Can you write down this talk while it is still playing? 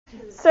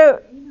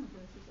So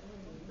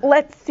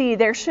let's see.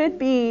 There should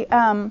be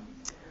on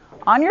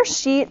your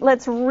sheet.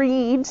 Let's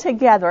read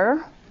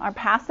together our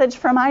passage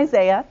from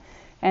Isaiah,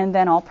 and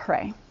then I'll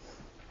pray.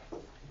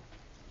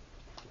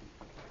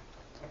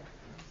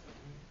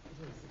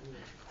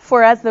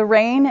 For as the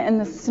rain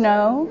and the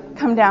snow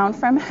come down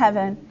from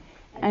heaven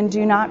and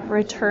do not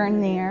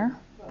return there,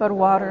 but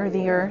water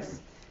the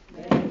earth,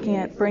 making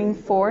it bring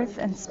forth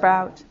and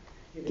sprout,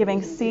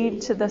 giving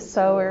seed to the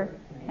sower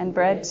and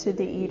bread to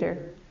the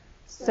eater,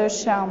 so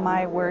shall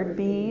my word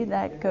be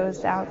that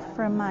goes out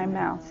from my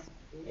mouth.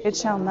 It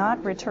shall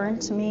not return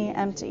to me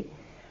empty,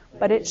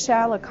 but it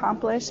shall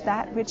accomplish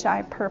that which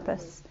I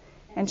purpose,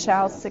 and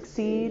shall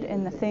succeed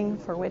in the thing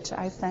for which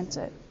I sent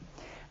it.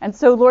 And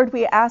so, Lord,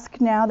 we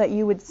ask now that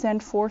you would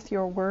send forth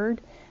your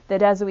word,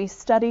 that as we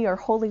study your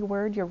holy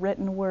word, your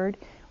written word,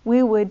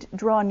 we would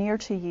draw near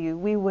to you.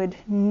 We would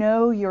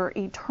know your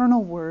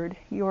eternal word,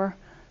 your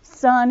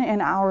Son and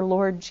our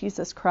Lord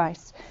Jesus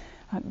Christ.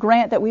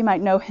 Grant that we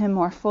might know him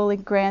more fully.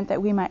 Grant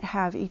that we might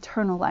have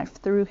eternal life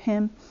through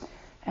him,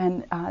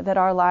 and that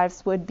our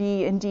lives would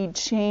be indeed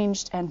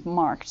changed and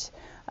marked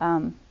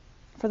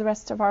for the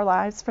rest of our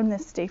lives from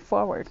this day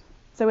forward.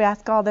 So we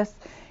ask all this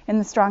in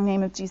the strong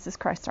name of Jesus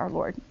Christ our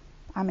Lord.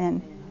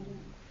 Amen.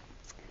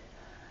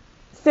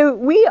 So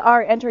we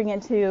are entering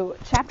into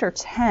chapter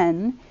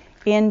 10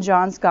 in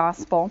John's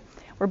Gospel.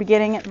 We're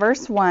beginning at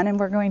verse 1, and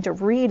we're going to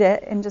read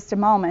it in just a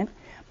moment.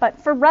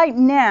 But for right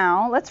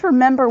now, let's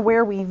remember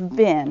where we've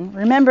been.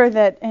 Remember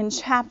that in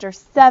chapter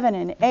 7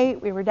 and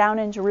 8, we were down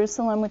in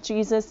Jerusalem with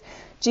Jesus.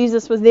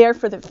 Jesus was there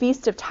for the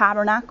Feast of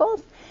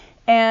Tabernacles.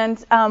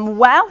 And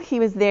while he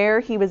was there,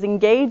 he was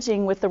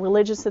engaging with the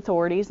religious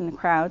authorities and the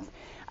crowds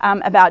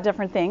about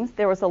different things.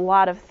 There was a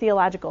lot of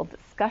theological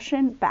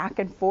discussion back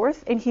and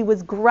forth, and he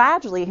was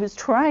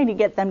trying to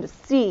get them to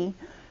see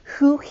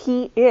who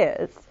he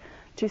is,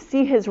 to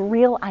see his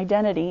real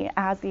identity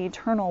as the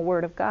eternal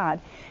Word of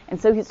God.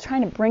 And so he's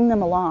trying to bring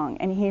them along,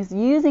 and he's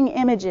using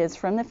images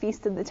from the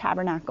Feast of the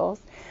Tabernacles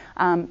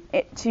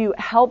to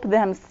help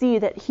them see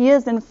that he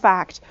is in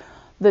fact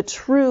the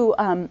true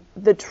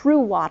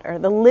water,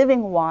 the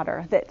living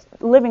water, that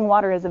living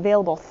water is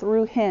available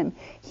through him.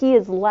 He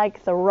is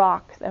like the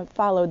rock that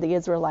followed the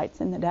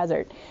Israelites in the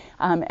desert.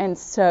 And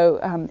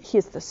so he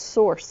is the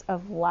source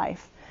of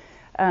life.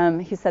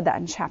 He said that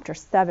in chapter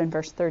 7,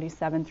 verse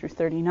 37 through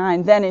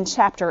 39. Then in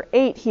chapter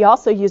 8, he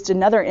also used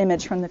another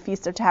image from the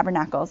Feast of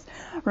Tabernacles.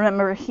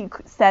 Remember, he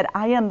said,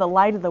 I am the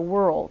light of the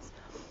world.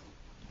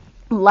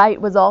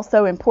 Light was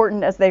also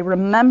important as they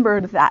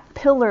remembered that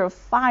pillar of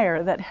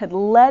fire that had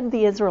led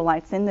the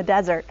Israelites in the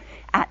desert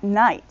at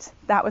night.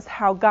 That was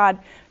how God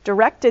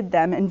directed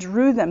them and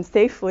drew them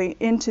safely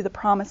into the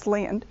promised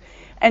land.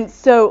 And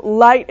so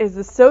light is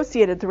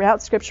associated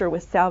throughout Scripture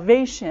with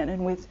salvation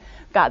and with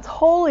God's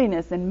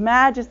holiness and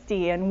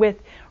majesty and with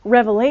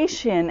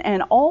revelation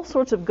and all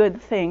sorts of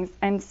good things.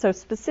 And so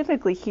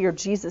specifically here,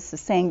 Jesus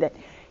is saying that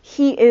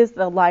he is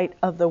the light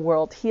of the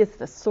world. He is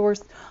the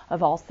source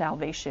of all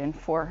salvation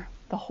for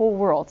the whole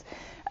world.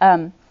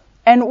 And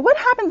what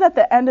happens at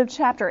the end of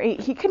chapter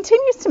 8? He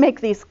continues to make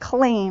these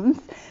claims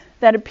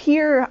that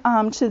appear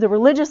to the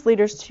religious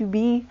leaders to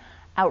be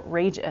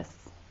outrageous.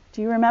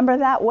 Do you remember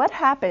that? What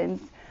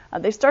happens?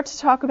 They start to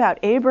talk about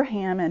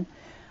Abraham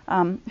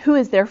and who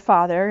is their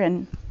father.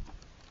 And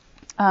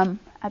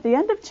at the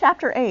end of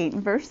chapter 8,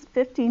 verse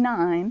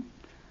 59,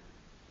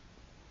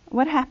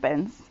 what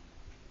happens?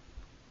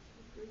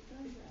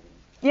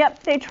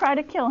 Yep, they try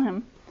to kill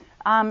him.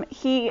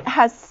 He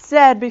has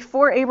said,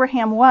 before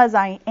Abraham was,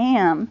 I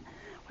am,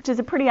 which is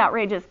a pretty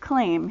outrageous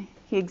claim.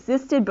 He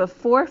existed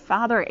before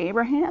Father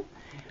Abraham,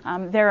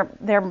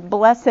 their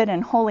blessed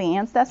and holy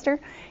ancestor,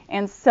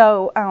 and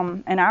so,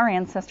 and our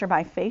ancestor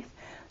by faith.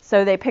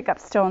 So they pick up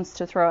stones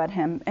to throw at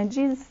him, and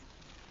Jesus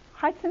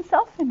hides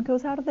himself and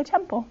goes out of the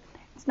temple.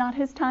 It's not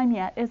his time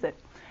yet, is it?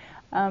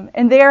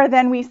 And there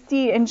then we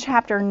see in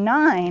chapter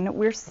 9,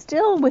 we're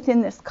still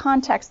within this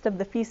context of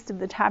the Feast of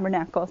the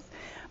Tabernacles,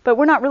 but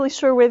we're not really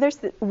sure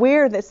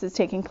where this is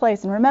taking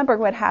place. And remember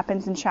what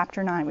happens in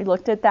chapter 9. We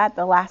looked at that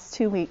the last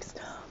 2 weeks.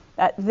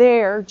 That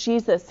there,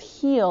 Jesus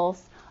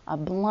heals a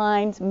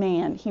blind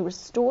man. He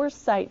restores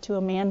sight to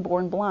a man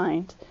born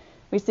blind.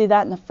 We see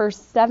that in the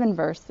first 7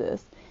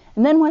 verses.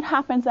 And then what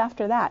happens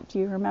after that? Do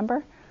you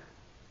remember?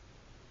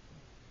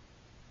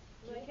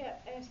 They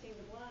kept asking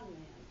the blind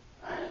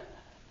man,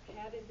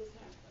 how did this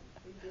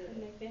happen?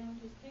 And they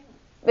found his parents.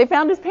 They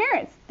found his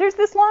parents. There's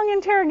this long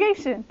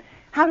interrogation.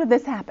 How did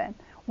this happen?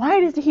 Why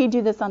did he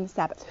do this on the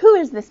Sabbath? Who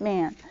is this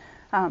man?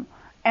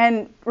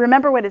 And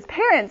remember what his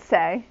parents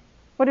say.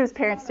 What do his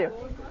parents do?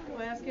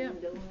 We'll ask him.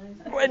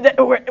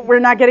 We're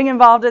not getting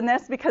involved in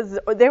this because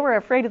they were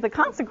afraid of the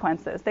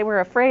consequences. They were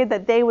afraid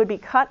that they would be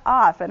cut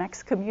off and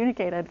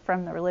excommunicated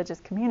from the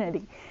religious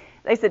community.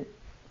 They said,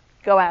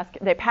 go ask.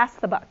 They pass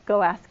the buck.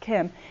 Go ask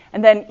him.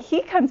 And then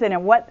he comes in,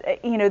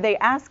 and they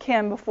ask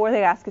him before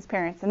they ask his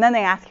parents, and then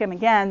they ask him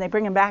again. They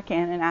bring him back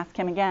in and ask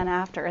him again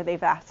after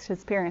they've asked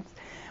his parents.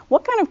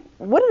 What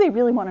do they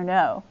really want to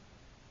know?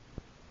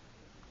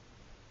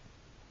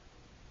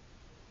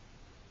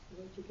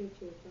 Where'd you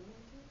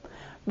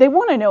They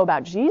want to know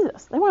about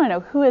Jesus. They want to know,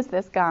 who is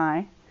this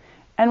guy?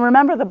 And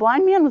remember, the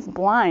blind man was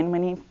blind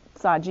when he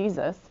saw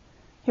Jesus.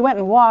 He went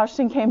and washed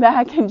and came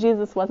back, and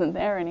Jesus wasn't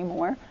there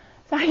anymore.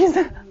 So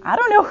I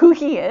don't know who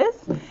he is,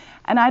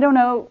 and I don't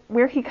know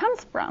where he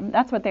comes from.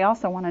 That's what they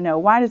also want to know.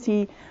 Why does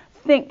he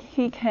think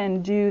he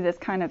can do this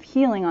kind of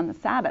healing on the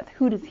Sabbath?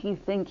 Who does he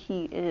think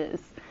he is?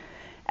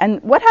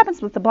 And what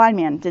happens with the blind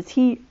man?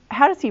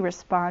 How does he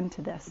respond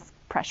to this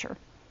pressure?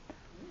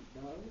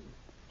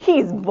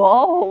 He's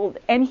bold,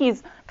 and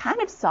he's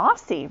kind of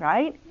saucy,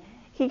 right?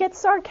 He gets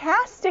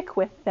sarcastic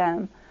with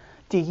them.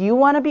 Do you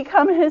want to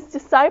become his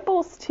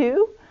disciples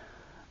too?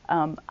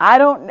 I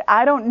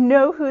don't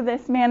know who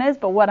this man is,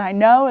 but what I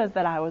know is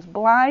that I was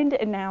blind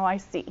and now I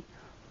see.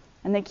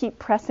 And they keep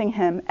pressing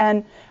him.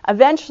 And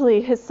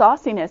eventually his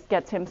sauciness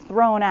gets him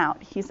thrown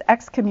out. He's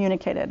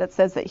excommunicated. It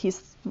says that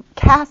he's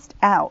cast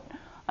out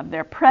of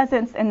their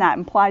presence, and that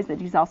implies that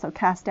he's also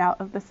cast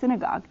out of the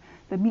synagogue,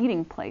 the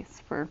meeting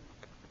place for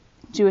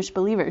Jewish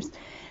believers.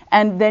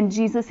 And then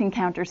Jesus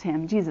encounters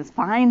him. Jesus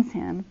finds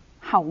him.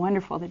 How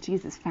wonderful that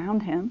Jesus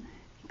found him.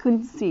 He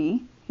couldn't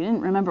see. He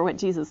didn't remember what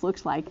Jesus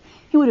looked like.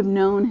 He would have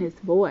known his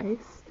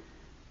voice.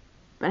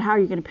 But how are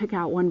you going to pick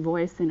out one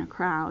voice in a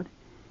crowd?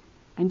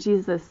 And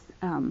Jesus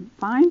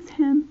finds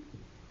him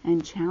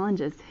and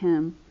challenges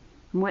him.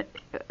 And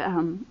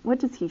what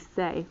does he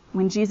say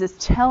when Jesus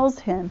tells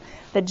him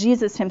that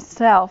Jesus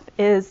himself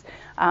is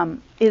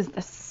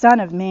the Son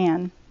of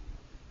Man?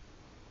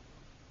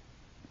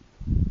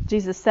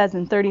 Jesus says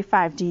in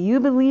 35, "Do you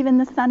believe in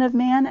the Son of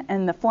Man?"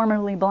 And the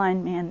formerly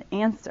blind man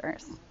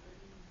answers,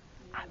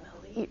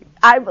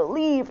 I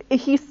believe.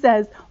 He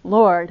says,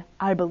 "Lord,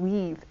 I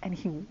believe," and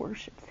he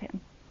worships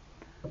him.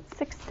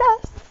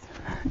 Success.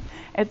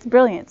 It's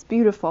brilliant. It's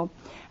beautiful.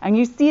 And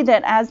you see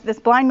that as this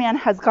blind man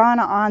has gone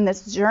on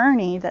this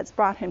journey that's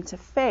brought him to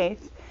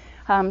faith,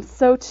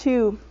 so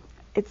too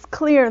it's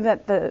clear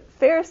that the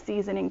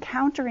Pharisees, in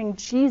encountering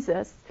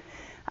Jesus,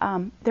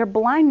 their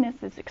blindness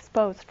is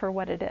exposed for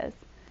what it is.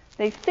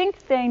 They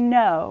think they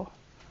know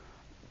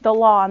the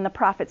law and the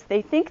prophets.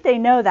 They think they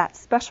know that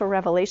special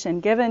revelation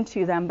given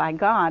to them by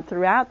God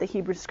throughout the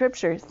Hebrew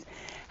Scriptures,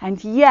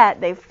 and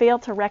yet they fail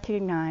to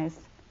recognize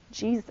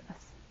Jesus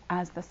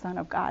as the Son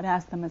of God,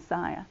 as the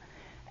Messiah.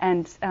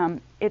 And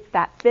it's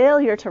that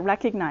failure to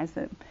recognize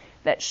him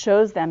that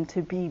shows them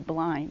to be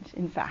blind,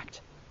 in fact.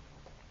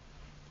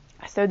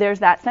 So there's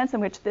that sense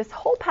in which this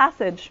whole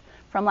passage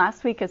from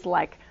last week is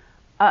like,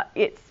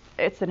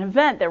 it's an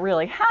event that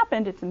really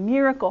happened. It's a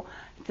miracle.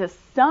 It's a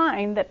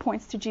sign that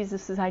points to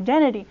Jesus'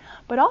 identity.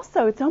 But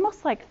also, it's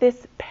almost like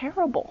this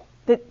parable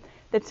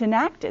that's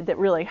enacted that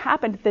really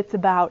happened, that's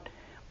about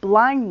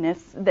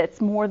blindness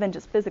that's more than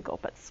just physical,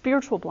 but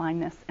spiritual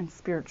blindness and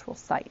spiritual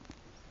sight.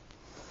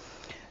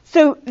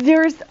 So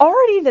there's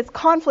already this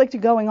conflict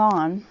going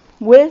on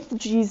with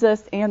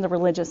Jesus and the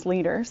religious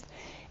leaders.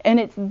 And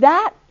it's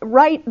that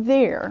right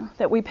there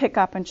that we pick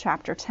up in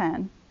chapter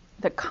 10.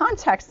 The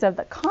context of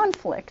the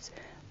conflict,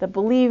 the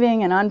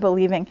believing and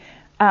unbelieving,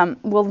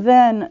 will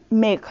then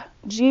make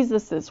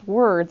Jesus'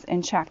 words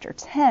in chapter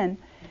 10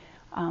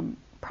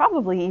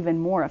 probably even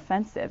more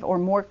offensive or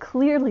more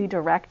clearly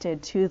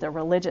directed to the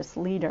religious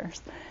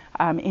leaders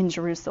in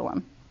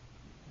Jerusalem.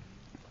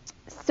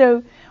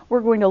 So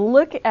we're going to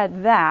look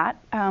at that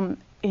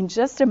in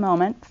just a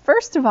moment.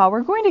 First of all,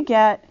 we're going to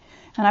get,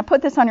 and I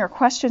put this on your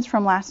questions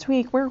from last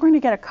week, we're going to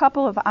get a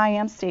couple of I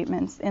am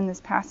statements in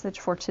this passage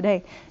for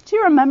today. Do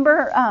you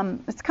remember,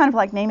 it's kind of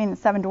like naming the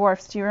seven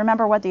dwarfs, do you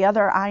remember what the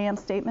other I am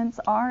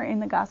statements are in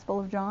the Gospel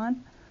of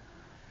John?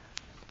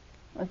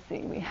 Let's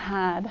see, we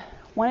had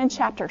one in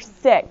chapter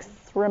 6,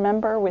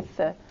 remember, with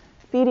the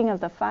feeding of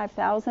the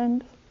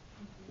 5,000?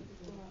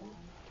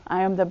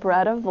 I am the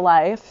bread of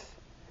life.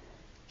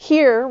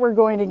 Here we're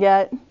going to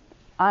get,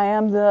 I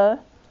am the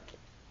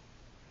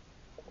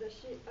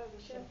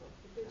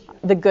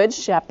good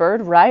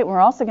shepherd, right? We're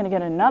also going to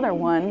get another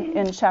one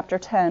in chapter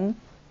 10.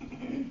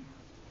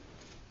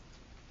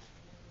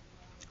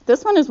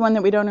 This one is one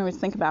that we don't always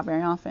think about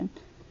very often.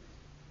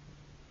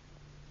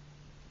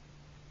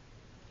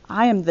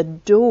 I am the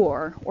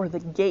door or the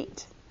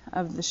gate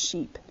of the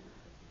sheep.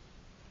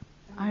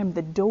 I am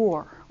the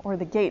door or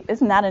the gate.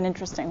 Isn't that an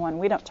interesting one?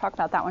 We don't talk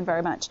about that one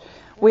very much.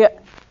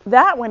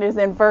 That one is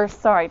in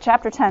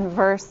chapter 10,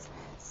 verse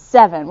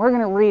 7. We're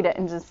going to read it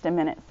in just a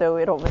minute, so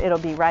it'll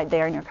be right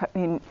there in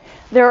your.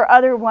 There are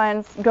other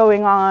ones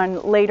going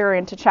on later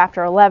into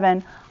chapter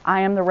 11.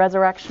 I am the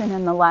resurrection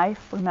and the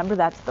life. Remember,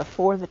 that's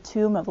before the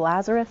tomb of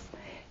Lazarus.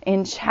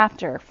 In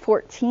chapter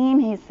 14,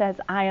 he says,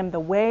 I am the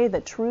way,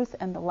 the truth,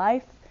 and the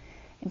life.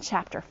 In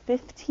chapter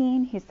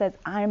 15, he says,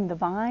 I am the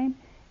vine,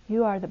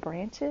 you are the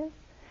branches.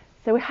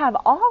 So we have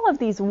all of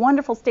these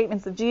wonderful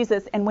statements of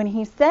Jesus, and when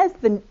he says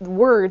the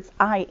words,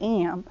 I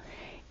am,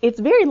 it's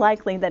very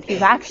likely that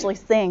he's actually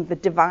saying the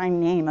divine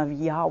name of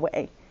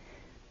Yahweh,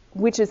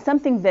 which is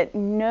something that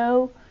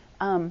no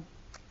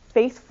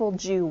faithful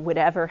Jew would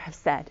ever have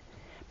said.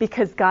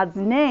 Because God's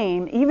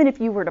name, even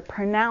if you were to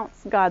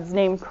pronounce God's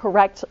name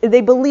correctly,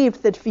 they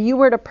believed that if you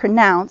were to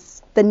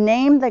pronounce the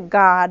name that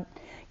God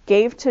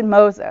gave to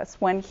Moses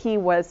when he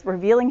was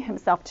revealing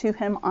himself to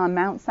him on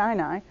Mount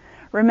Sinai.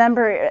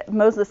 Remember,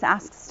 Moses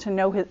asks to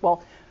know it's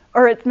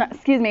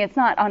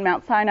not on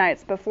Mount Sinai,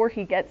 it's before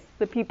he gets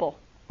the people,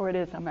 or it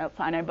is on Mount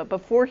Sinai, but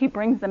before he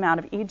brings them out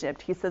of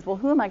Egypt, he says, well,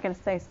 who am I going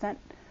to say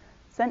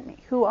sent me?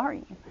 Who are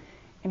you?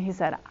 And he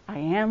said, I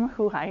am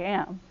who I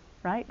am,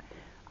 right?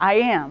 I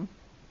am.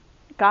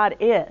 God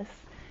is.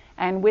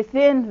 And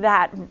within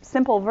that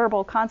simple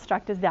verbal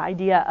construct is the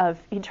idea of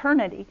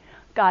eternity.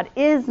 God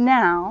is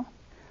now.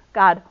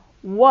 God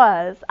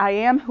was. I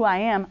am who I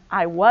am.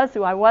 I was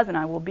who I was, and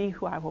I will be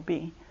who I will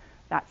be.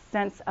 That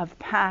sense of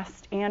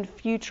past and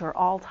future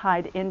all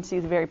tied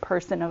into the very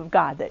person of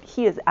God, that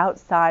he is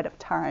outside of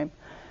time,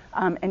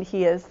 and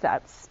he is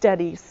that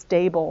steady,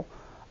 stable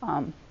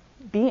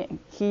being.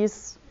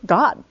 He's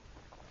God.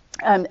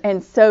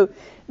 And so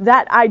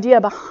that idea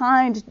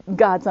behind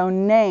God's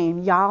own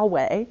name,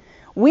 Yahweh,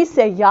 we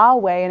say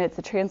Yahweh, and it's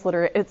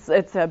a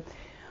it's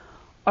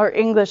our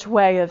English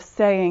way of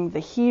saying the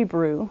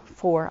Hebrew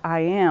for I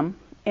am.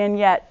 And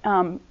yet,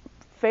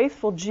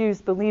 faithful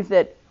Jews believe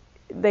that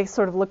they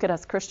sort of look at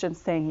us Christians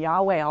saying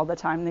Yahweh all the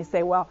time. They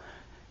say, well,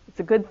 it's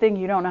a good thing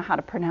you don't know how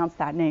to pronounce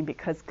that name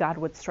because God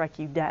would strike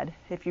you dead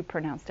if you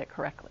pronounced it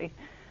correctly.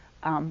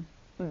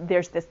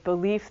 There's this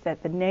belief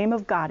that the name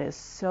of God is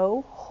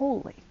so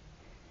holy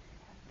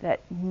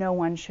that no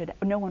one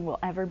will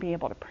ever be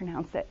able to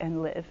pronounce it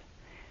and live.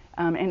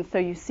 And so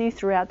you see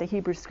throughout the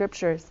Hebrew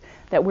scriptures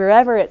that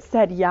wherever it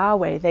said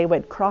Yahweh, they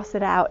would cross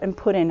it out and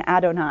put in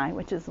Adonai,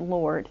 which is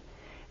Lord,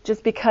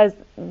 just because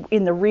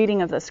in the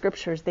reading of the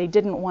scriptures, they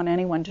didn't want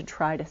anyone to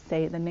try to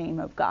say the name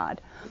of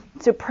God.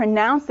 So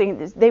pronouncing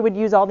this, they would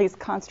use all these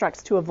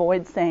constructs to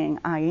avoid saying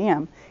I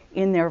am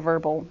in their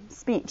verbal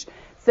speech.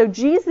 So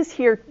Jesus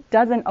here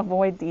doesn't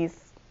avoid these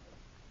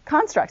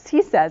constructs.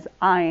 He says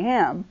I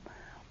am,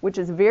 which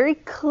is a very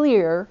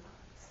clear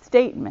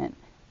statement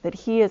that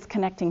he is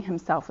connecting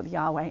himself with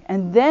Yahweh.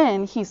 And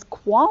then he's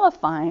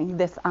qualifying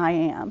this I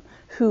am,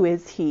 who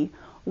is he,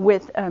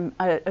 with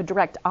a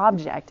direct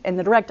object. And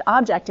the direct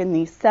object in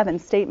these 7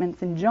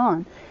 statements in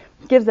John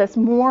gives us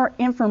more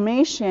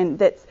information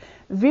that's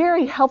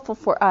very helpful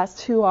for us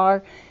who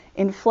are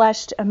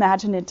enfleshed,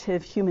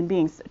 imaginative human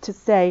beings to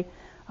say,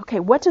 okay,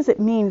 what does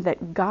it mean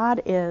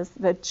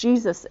that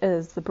Jesus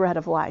is the bread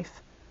of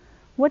life?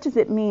 What does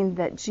it mean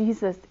that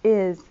Jesus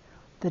is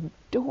the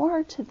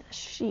door to the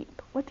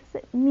sheep? What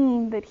does it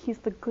mean that he's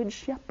the good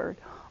shepherd?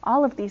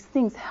 All of these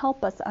things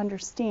help us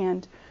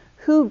understand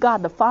who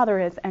God the Father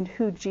is and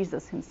who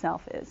Jesus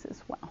himself is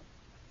as well.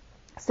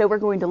 So we're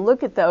going to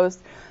look at those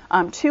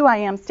 2 I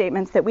am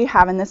statements that we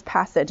have in this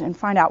passage and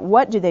find out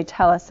what do they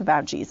tell us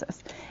about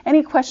Jesus.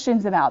 Any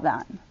questions about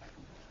that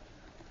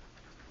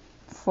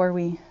before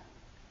we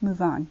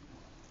move on?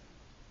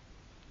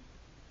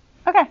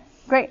 Okay,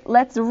 great.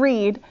 Let's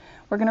read.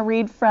 We're going to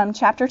read from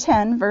chapter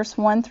 10, verse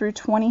 1 through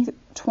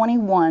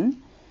 21.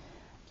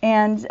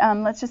 And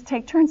let's just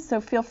take turns. So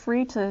feel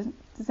free to,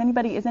 is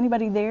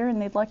anybody there and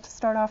they'd like to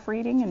start off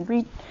reading and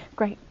read?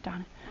 Great,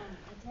 Donna.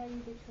 I tell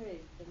you the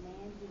truth, the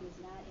man who does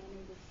not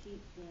enter the sheep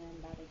pen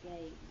by the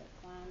gate, but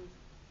climbs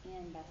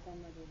in by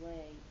some other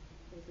way,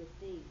 is a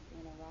thief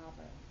and a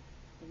robber.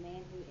 The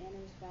man who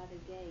enters by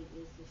the gate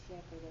is the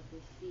shepherd of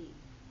the sheep.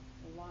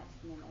 The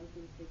watchman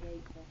opens the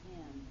gate for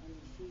him, and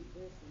the sheep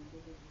listen to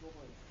his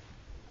voice.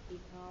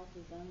 He calls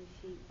his own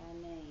sheep by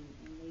name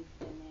and leads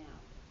them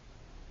out.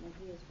 When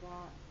he has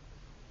brought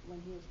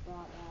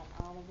out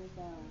all of his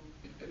own,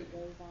 he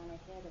goes on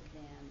ahead of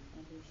them,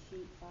 and his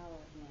sheep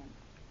follow him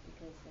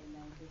because they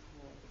know his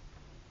voice.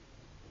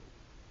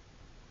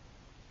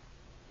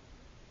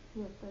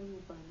 Yet they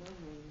will by no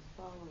means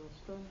follow a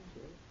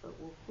stranger, but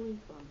will flee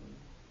from him,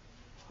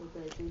 for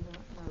they do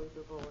not know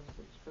the voice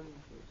of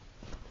strangers.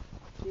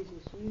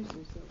 Jesus used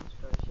this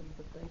illustration,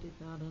 but they did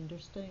not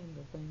understand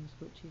the things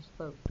which he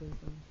spoke to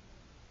them.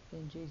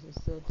 Then Jesus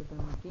said to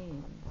them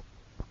again,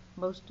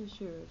 most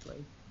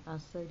assuredly, I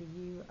say to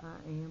you,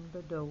 I am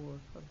the door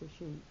of the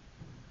sheep.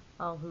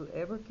 All who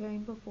ever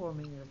came before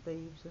me are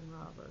thieves and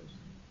robbers,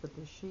 but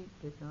the sheep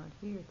did not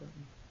hear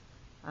them.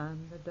 I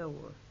am the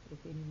door.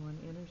 If anyone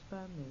enters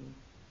by me,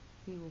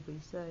 he will be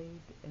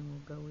saved and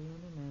will go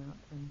in and out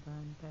and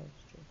find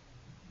pasture.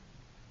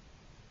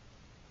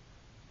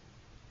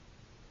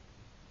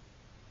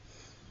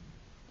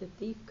 The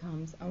thief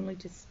comes only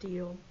to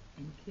steal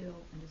and kill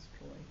and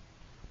destroy.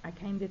 I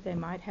came that they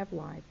might have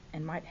life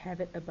and might have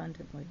it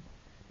abundantly.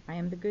 I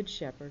am the good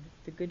shepherd.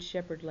 The good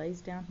shepherd lays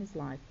down his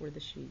life for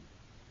the sheep.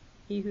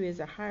 He who is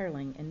a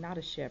hireling and not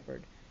a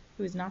shepherd,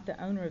 who is not the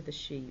owner of the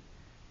sheep,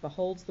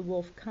 beholds the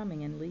wolf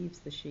coming and leaves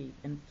the sheep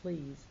and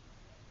flees.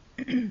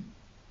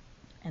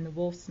 And the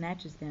wolf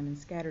snatches them and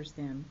scatters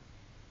them.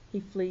 He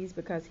flees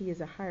because he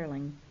is a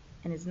hireling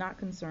and is not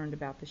concerned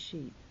about the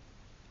sheep.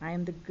 I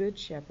am the good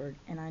shepherd,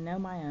 and I know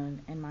my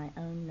own, and my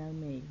own know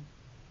me.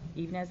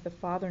 Even as the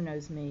Father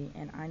knows me,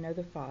 and I know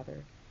the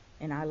Father,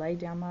 and I lay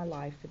down my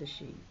life for the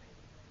sheep.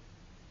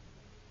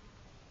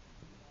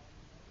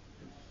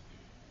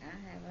 I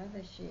have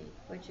other sheep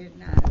which are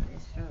not of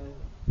this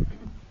fold.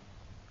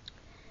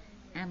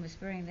 I must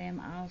bring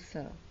them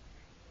also,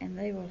 and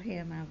they will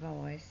hear my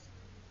voice,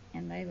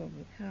 and they will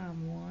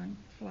become one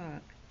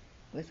flock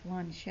with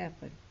one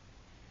shepherd.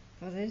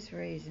 For this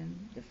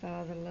reason the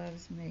Father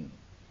loves me,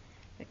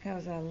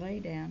 because I lay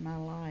down my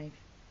life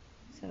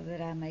so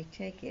that I may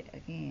take it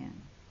again.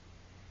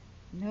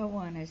 No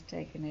one has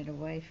taken it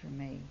away from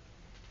me,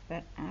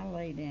 but I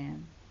lay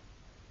down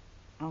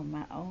on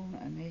my own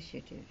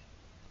initiative.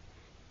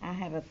 I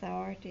have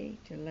authority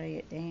to lay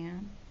it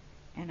down,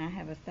 and I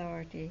have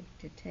authority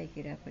to take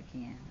it up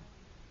again.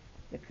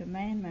 The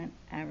commandment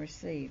I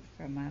received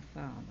from my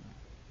Father.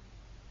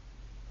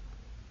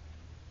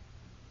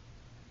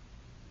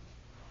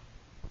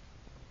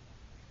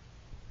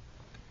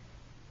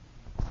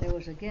 There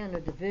was again a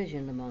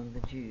division among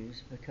the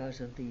Jews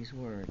because of these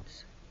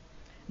words.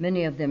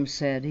 Many of them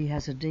said, "He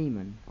has a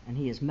demon, and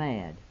he is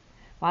mad.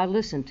 Why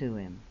listen to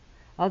him?"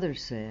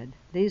 Others said,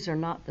 "These are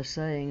not the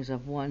sayings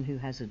of one who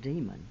has a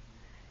demon.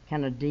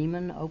 Can a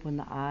demon open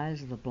the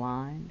eyes of the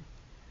blind?"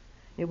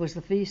 It was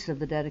the feast of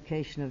the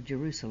dedication of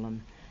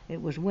Jerusalem.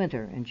 It was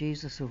winter, and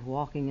Jesus was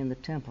walking in the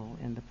temple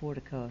in the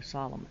portico of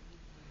Solomon.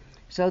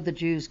 So the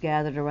Jews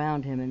gathered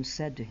around him and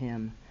said to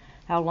him,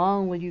 "How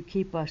long will you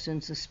keep us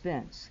in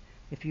suspense?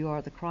 If you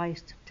are the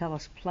Christ, tell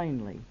us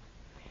plainly."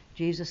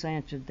 Jesus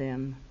answered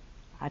them,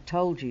 "I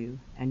told you,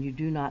 and you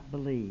do not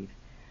believe.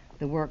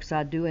 The works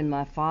I do in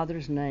my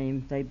Father's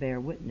name, they bear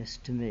witness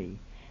to me.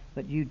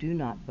 But you do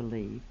not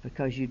believe,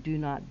 because you do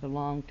not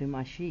belong to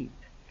my sheep.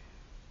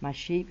 My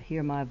sheep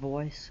hear my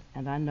voice,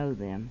 and I know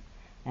them,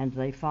 and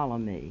they follow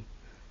me.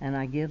 And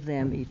I give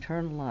them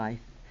eternal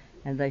life,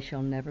 and they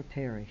shall never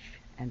perish,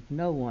 and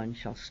no one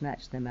shall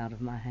snatch them out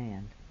of my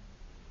hand.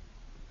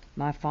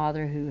 My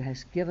Father who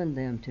has given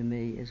them to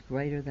me is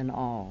greater than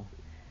all,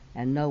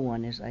 and no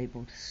one is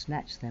able to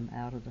snatch them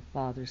out of the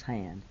Father's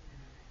hand.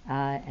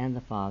 I and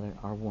the Father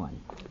are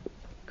one."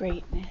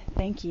 Great.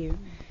 Thank you.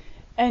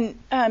 And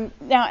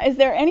now, is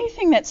there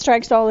anything that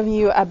strikes all of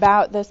you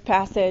about this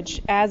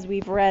passage as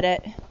we've read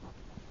it?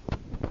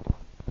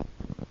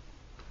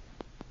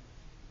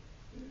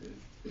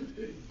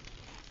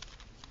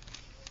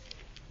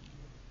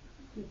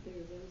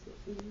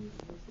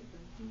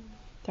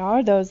 There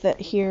are those that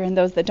hear and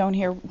those that don't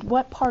hear.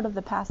 What part of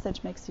the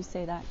passage makes you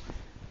say that?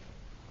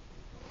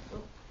 The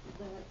part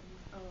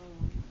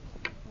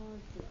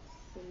that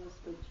says,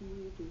 "But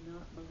you do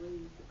not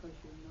believe because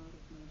you're not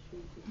of my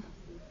sheep," as I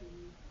said to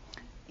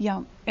you.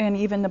 Yeah, and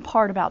even the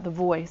part about the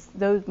voice.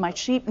 Those, my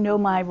sheep know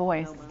my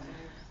voice.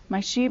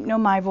 My sheep know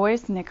my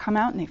voice, and they come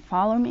out and they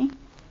follow me.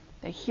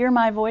 They hear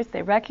my voice,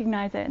 they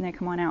recognize it, and they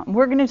come on out. And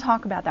we're going to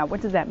talk about that.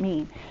 What does that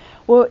mean?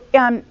 Well,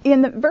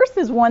 in the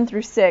verses 1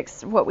 through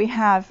 6, what we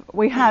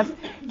have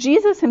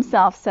Jesus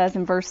himself says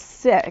in verse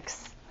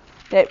 6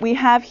 that we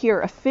have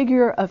here a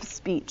figure of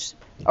speech.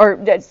 Or,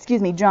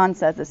 John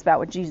says this about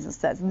what Jesus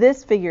says.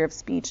 This figure of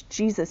speech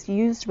Jesus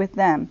used with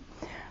them,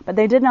 but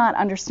they did not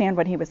understand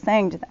what he was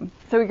saying to them.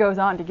 So he goes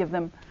on to give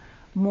them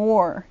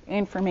more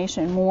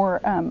information,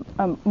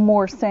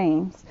 more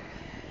sayings.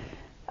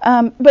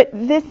 But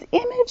this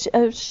image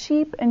of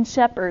sheep and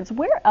shepherds,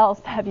 where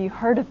else have you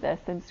heard of this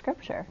in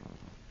Scripture?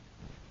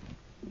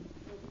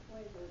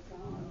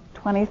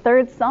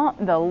 23rd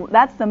Psalm.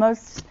 That's the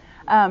most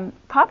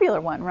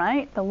popular one,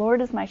 right? The Lord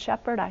is my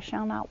shepherd, I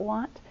shall not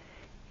want.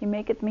 He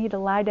maketh me to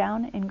lie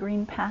down in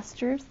green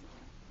pastures.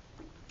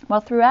 Well,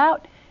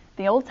 throughout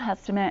the Old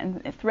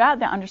Testament and throughout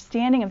the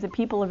understanding of the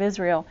people of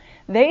Israel,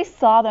 they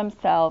saw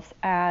themselves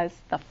as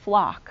the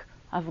flock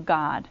of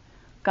God,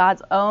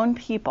 God's own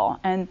people.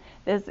 And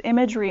this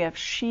imagery of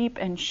sheep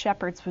and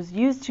shepherds was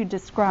used to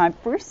describe,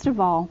 first of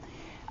all,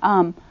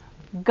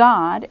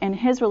 God and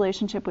his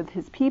relationship with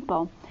his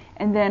people,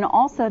 and then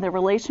also the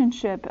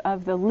relationship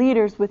of the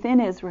leaders within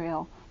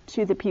Israel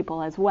to the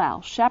people as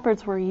well.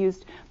 Shepherds were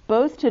used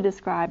both to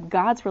describe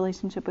God's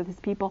relationship with his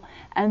people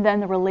and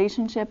then the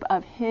relationship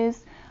of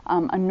his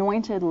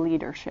anointed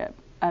leadership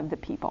of the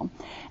people.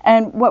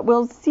 And what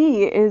we'll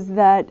see is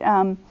that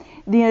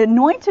the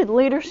anointed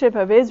leadership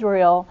of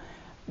Israel,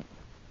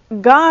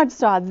 God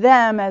saw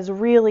them as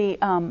really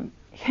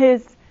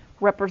his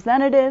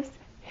representatives,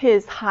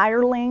 his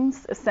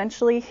hirelings,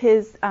 essentially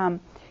his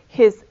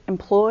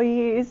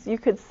employees, you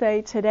could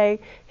say today,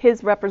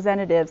 his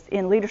representatives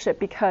in leadership,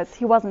 because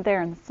he wasn't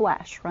there in the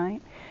flesh,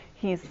 right?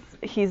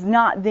 He's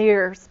not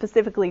there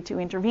specifically to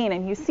intervene.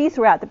 And you see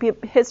throughout the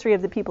history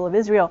of the people of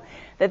Israel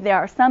that there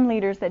are some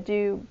leaders that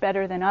do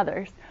better than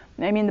others.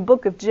 I mean, the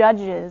book of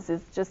Judges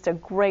is just a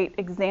great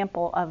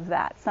example of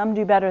that. Some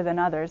do better than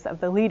others, of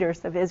the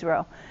leaders of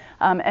Israel.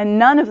 And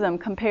none of them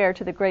compare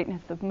to the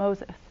greatness of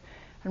Moses.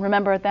 And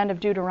remember, at the end of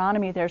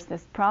Deuteronomy, there's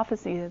this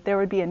prophecy that there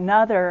would be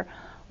another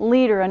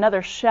leader,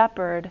 another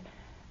shepherd,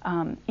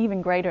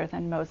 even greater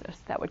than Moses,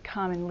 that would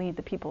come and lead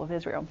the people of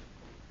Israel.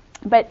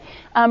 But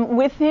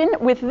with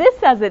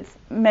this as its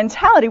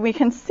mentality, we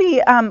can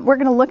see, we're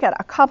going to look at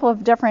a couple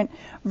of different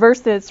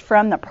verses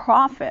from the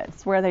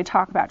prophets where they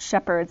talk about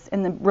shepherds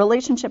and the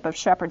relationship of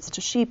shepherds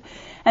to sheep.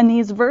 And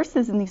these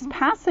verses and these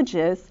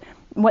passages,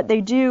 what they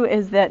do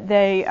is that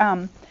they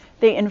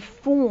they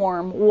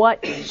inform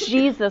what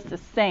Jesus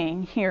is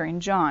saying here in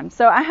John.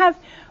 So I have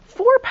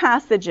 4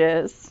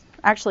 passages,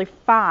 actually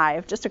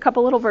 5, just a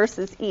couple little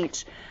verses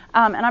each.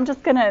 And I'm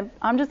just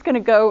gonna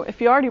go. If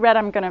you already read,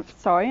 I'm gonna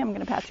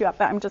pass you up.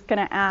 But I'm just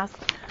gonna ask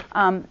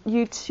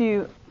you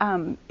to,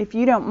 if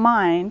you don't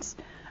mind,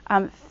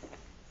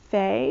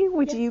 Faye,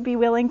 would you be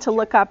willing to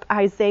look up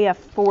Isaiah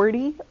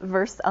 40,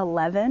 verse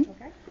 11?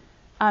 Okay.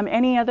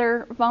 Any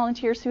other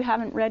volunteers who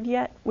haven't read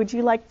yet? Would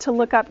you like to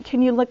look up?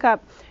 Can you look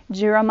up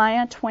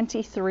Jeremiah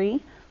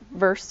 23,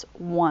 verse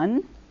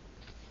 1?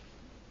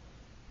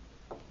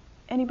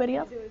 Anybody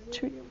else?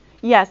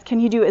 Yes. Can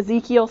you do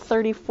Ezekiel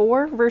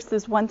 34,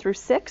 verses 1 through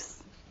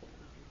 6?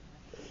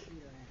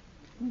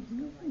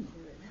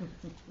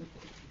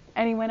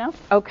 Anyone else?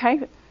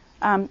 Okay.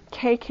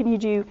 Kay, can you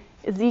do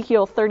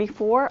Ezekiel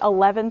 34,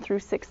 11 through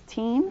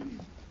 16?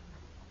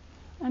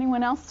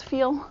 Anyone else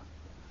feel?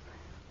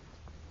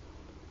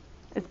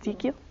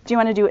 Ezekiel? Do you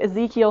want to do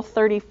Ezekiel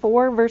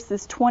 34,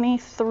 verses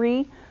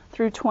 23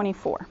 through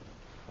 24?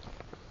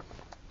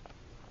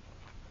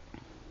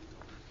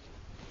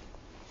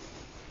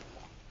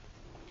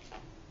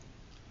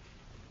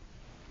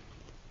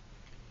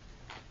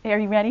 Are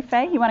you ready,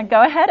 Faye? You want to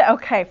go ahead?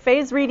 Okay.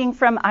 Faye's reading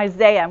from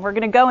Isaiah. We're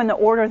going to go in the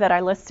order that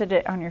I listed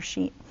it on your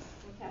sheet.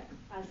 Okay.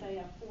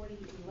 Isaiah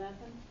 40:11.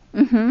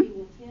 Mm-hmm. He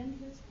will tend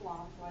his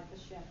flock like a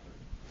shepherd.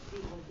 He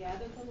will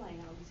gather the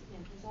lambs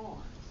in his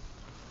arms.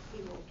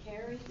 He will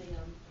carry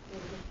them in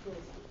his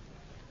bosom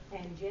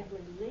and gently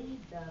lead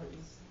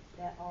those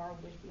that are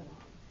with young.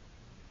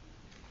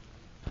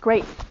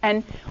 Great.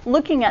 And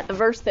looking at the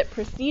verse that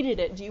preceded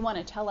it, do you want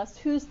to tell us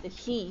who's the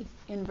he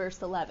in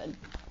verse 11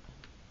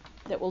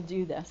 that will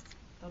do this?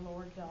 The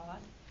Lord God.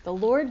 The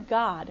Lord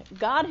God.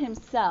 God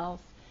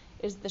himself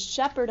is the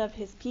shepherd of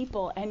his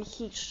people, and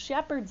he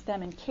shepherds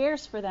them and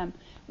cares for them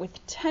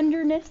with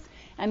tenderness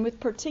and with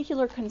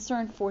particular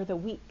concern for the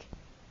weak.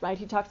 Right?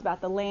 He talks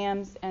about the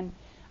lambs and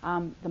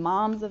the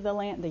moms of the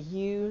lamb, the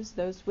ewes,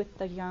 those with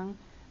the young,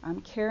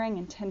 caring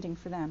and tending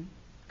for them.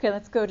 Okay,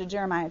 let's go to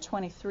Jeremiah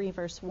 23,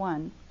 verse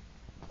 1.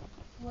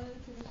 Woe to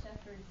the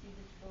shepherds who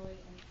destroy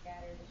and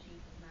scatter the sheep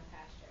of my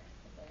pasture,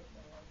 declares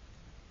the Lord.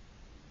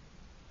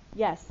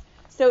 Yes.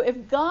 So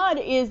if God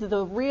is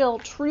the real,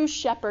 true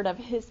shepherd of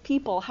his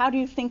people, how do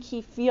you think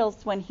he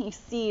feels when he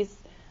sees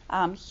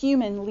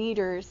human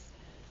leaders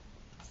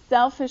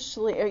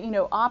selfishly,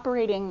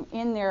 operating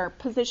in their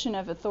position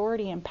of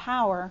authority and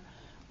power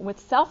with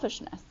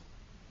selfishness,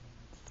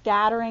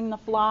 scattering the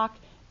flock,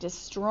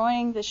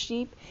 destroying the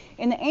sheep?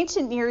 In the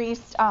ancient Near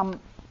East,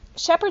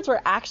 shepherds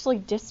were actually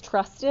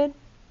distrusted.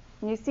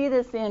 And you see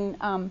this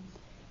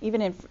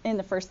even in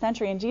the first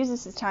century in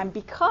Jesus' time,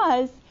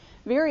 because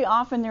very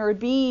often there would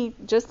be,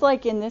 just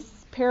like in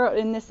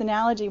this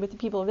analogy with the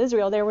people of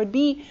Israel, there would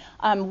be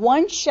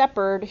one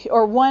shepherd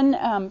or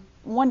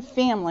one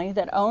family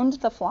that owned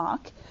the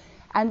flock,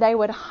 and they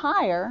would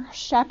hire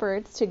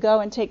shepherds to go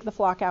and take the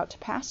flock out to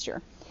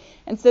pasture.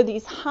 And so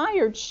these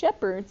hired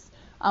shepherds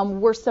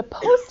were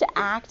supposed to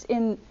act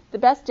in the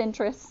best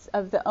interests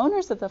of the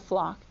owners of the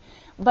flock,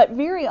 but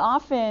very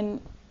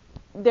often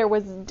there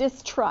was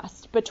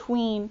distrust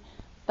between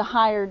the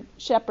hired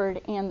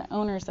shepherd and the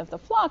owners of the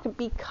flock,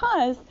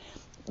 because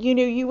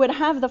you would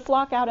have the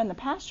flock out in the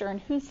pasture,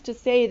 and who's to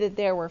say that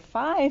there were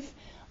 5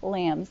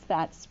 lambs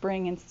that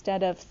spring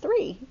instead of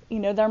 3?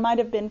 There might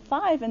have been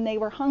 5, and they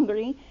were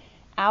hungry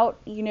out,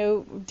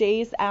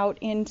 days out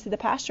into the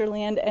pasture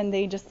land, and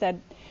they just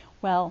said,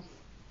 well,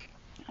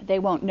 they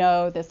won't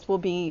know. This will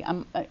be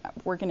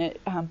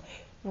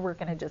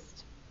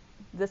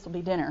this will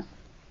be dinner.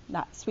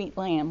 That sweet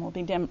lamb will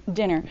be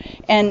dinner.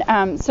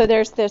 And so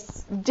there's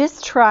this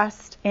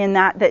distrust in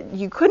that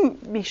you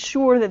couldn't be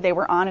sure that they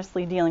were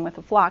honestly dealing with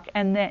the flock,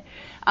 and that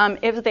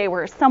if they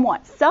were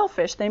somewhat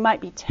selfish, they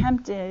might be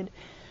tempted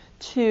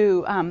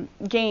to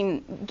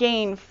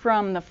gain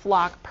from the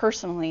flock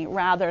personally,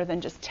 rather than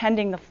just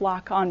tending the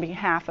flock on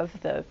behalf of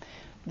the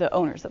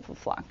owners of the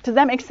flock. Does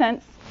that make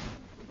sense?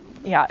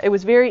 Yeah, it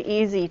was very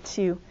easy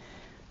to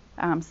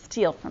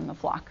steal from the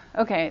flock.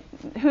 Okay,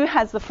 who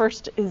has the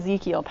first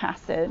Ezekiel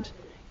passage?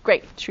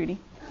 Great, Trudy.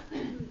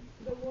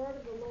 The word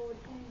of the Lord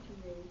came to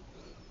me.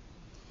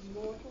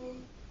 Mortal,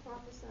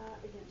 prophesy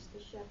against the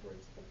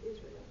shepherds of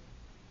Israel.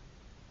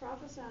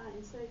 Prophesy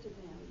and say to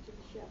them, to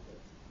the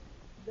shepherds,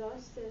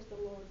 thus says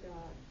the Lord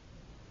God,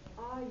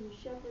 Ah, you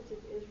shepherds of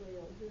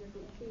Israel, who have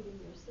been feeding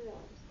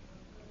yourselves,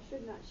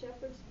 should not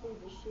shepherds feed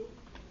the sheep?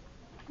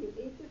 You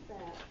eat the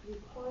fat,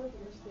 you clothe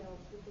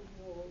yourselves with the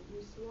wool,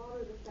 you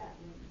slaughter the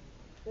fatling,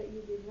 but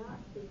you did not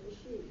feed the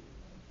sheep.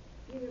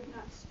 You have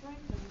not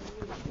strengthened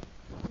the weak,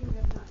 you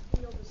have not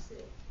healed the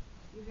sick,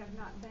 you have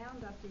not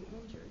bound up the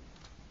injured,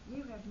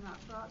 you have not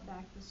brought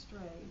back the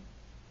stray,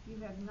 you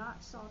have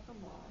not sought the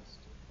lost,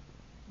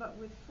 but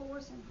with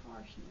force and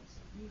harshness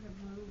you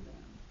have ruled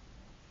them.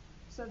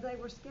 So they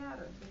were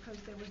scattered because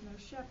there was no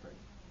shepherd,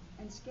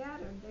 and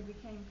scattered they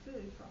became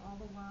food for all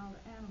the wild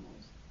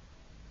animals.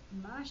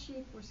 My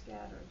sheep were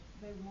scattered,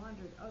 they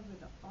wandered over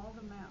all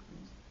the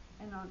mountains,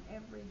 and on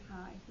every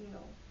high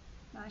hill.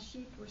 My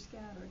sheep were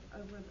scattered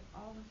over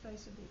all the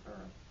face of the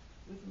earth,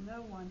 with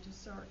no one to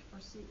search or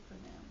seek for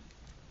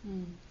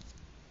them.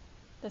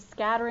 The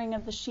scattering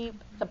of the sheep,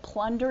 the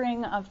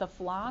plundering of the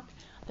flock.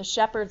 The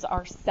shepherds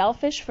are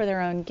selfish for their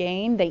own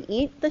gain. They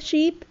eat the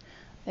sheep,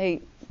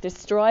 they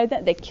destroy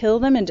them, they kill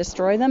them and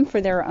destroy them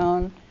for their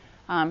own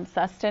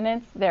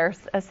sustenance. There's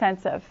a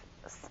sense of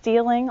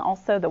stealing,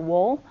 also the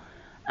wool.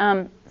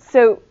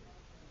 So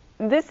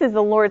this is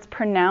the Lord's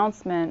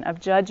pronouncement of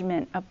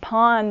judgment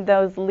upon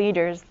those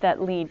leaders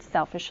that lead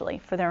selfishly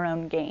for their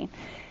own gain.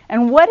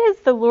 And what is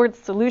the Lord's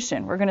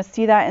solution? We're going to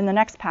see that in the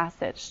next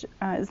passage.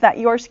 Is that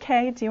yours,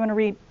 Kay? Do you want to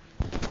read?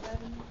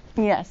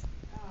 Yes.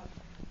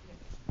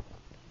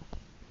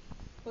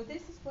 For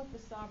this is what the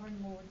sovereign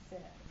Lord says.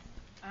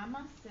 I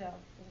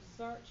myself will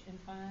search and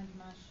find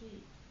my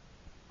sheep.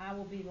 I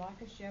will be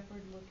like a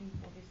shepherd looking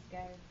for his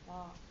scattered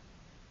flock.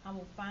 I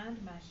will find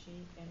my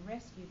sheep and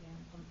rescue them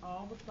from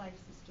all the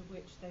places to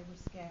which they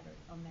were scattered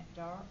on that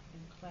dark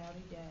and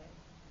cloudy day.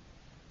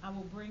 I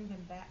will bring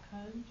them back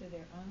home to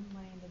their own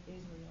land of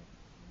Israel,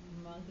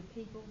 among the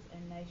peoples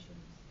and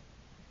nations.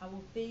 I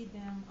will feed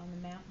them on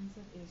the mountains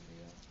of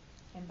Israel,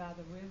 and by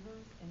the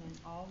rivers, and in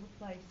all the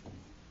places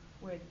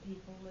where the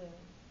people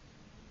live.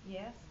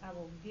 Yes, I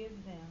will give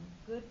them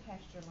good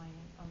pasture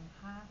land on the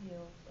high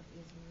hills of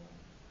Israel.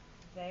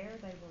 There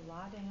they will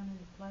lie down in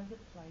the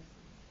pleasant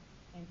places,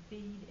 and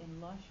feed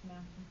in lush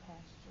mountain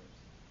pastures.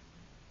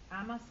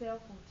 I myself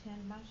will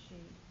tend my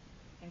sheep,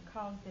 and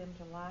cause them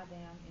to lie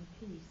down in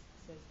peace,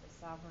 says the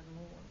sovereign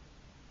Lord.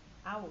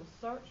 I will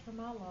search for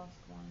my lost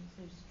ones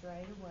who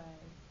strayed away,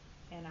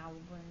 and I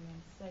will bring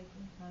them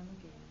safely home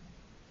again.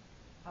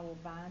 I will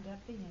bind up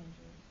the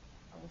injured,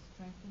 I will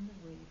strengthen the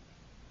weak,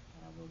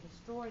 and I will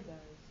destroy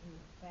those who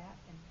are fat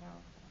and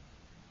powerful.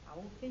 I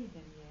will feed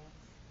them, yes,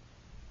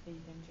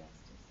 feed them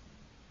justice.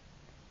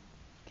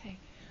 Okay.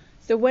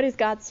 So what is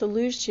God's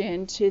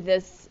solution to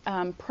this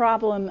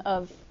problem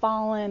of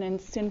fallen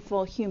and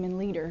sinful human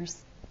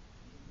leaders?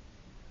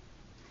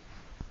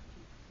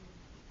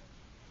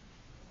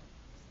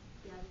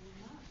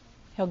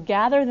 He'll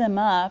gather them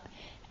up,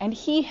 and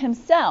he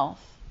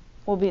himself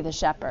will be the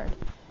shepherd.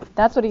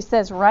 That's what he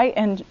says right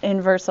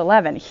in verse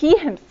 11. He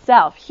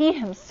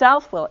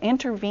himself will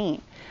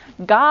intervene.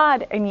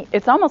 God, I mean,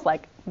 it's almost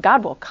like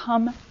God will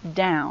come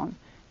down.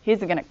 He's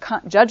going to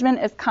come. Judgment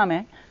is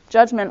coming.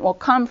 Judgment will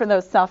come for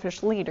those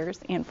selfish leaders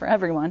and for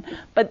everyone.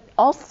 But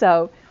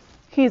also,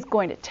 he's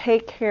going to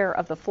take care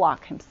of the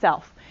flock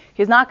himself.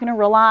 He's not going to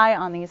rely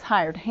on these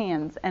hired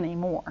hands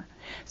anymore.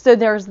 So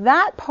there's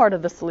that part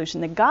of the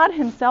solution, that God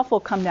himself will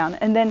come down.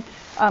 And then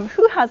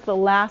who has the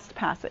last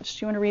passage?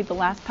 Do you want to read the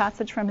last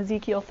passage from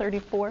Ezekiel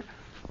 34?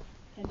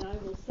 And I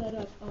will set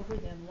up over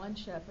them one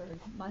shepherd,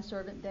 my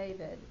servant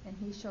David, and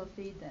he shall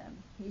feed them.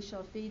 He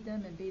shall feed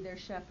them and be their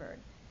shepherd.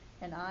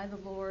 And I,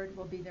 the Lord,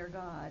 will be their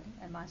God,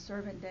 and my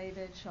servant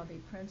David shall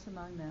be prince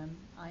among them.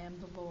 I am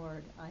the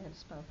Lord, I have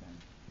spoken.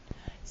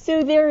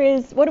 So there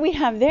is, what do we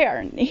have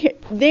there?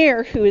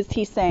 There, who is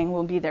he saying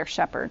will be their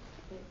shepherd?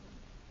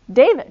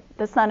 David,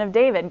 the son of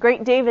David,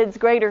 great David's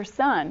greater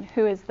son,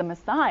 who is the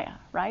Messiah,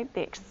 right?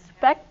 The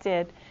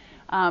expected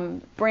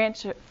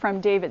branch from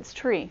David's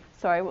tree.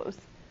 Sorry, was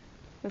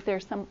there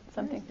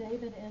something? Is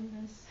David in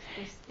this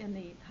in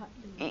the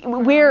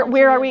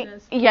where are we?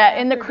 Yeah,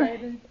 in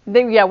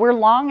we're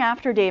long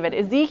after David.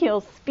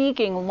 Ezekiel's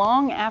speaking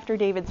long after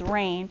David's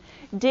reign.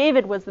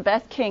 David was the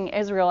best king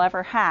Israel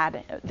ever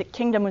had. The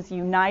kingdom was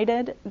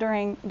united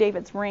during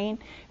David's reign.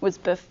 It was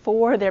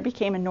before there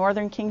became a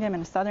northern kingdom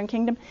and a southern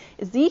kingdom.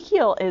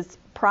 Ezekiel is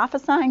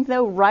prophesying,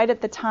 though, right at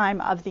the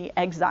time of the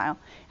exile.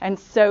 And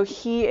so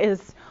he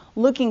is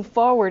looking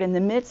forward in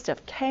the midst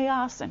of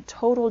chaos and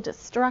total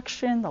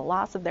destruction, the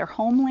loss of their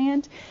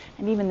homeland,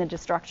 and even the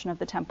destruction of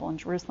the temple in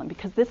Jerusalem,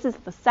 because this is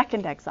the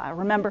second exile.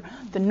 Remember,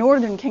 the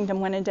northern kingdom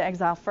went into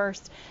exile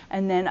first,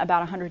 and then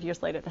about 100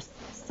 years later, the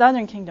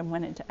southern kingdom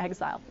went into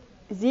exile.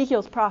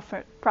 Ezekiel's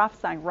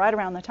prophesying right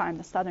around the time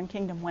the southern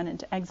kingdom went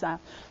into exile.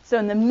 So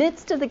in the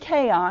midst of the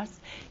chaos,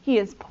 he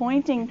is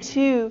pointing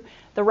to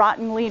the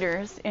rotten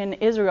leaders in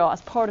Israel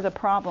as part of the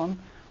problem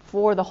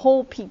for the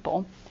whole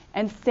people,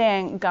 and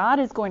saying God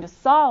is going to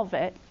solve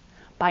it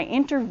by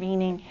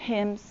intervening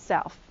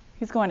himself.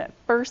 He's going to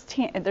there's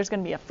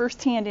going to be a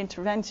first-hand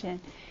intervention.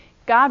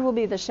 God will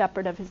be the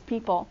shepherd of his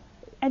people.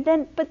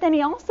 But then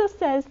he also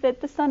says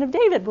that the son of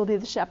David will be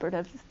the shepherd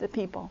of the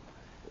people.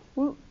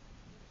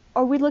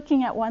 Are we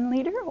looking at one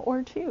leader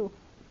or two?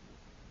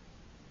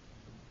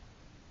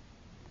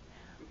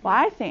 Well,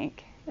 I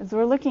think as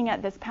we're looking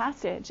at this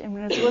passage and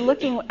as we're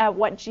looking at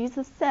what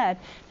Jesus said,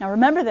 now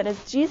remember that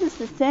as Jesus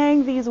is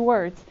saying these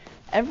words,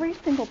 every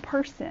single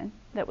person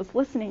that was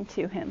listening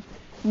to him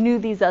knew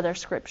these other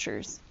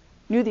scriptures,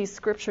 knew these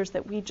scriptures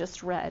that we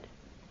just read.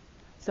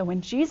 So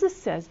when Jesus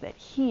says that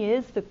he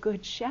is the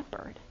good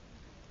shepherd,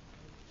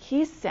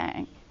 he's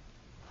saying,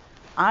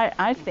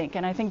 I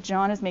think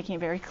John is making it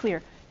very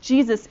clear,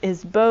 Jesus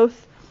is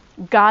both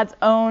God's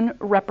own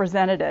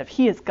representative.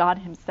 He is God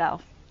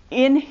himself.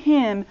 In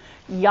him,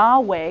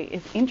 Yahweh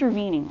is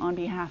intervening on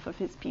behalf of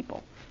his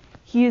people.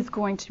 He is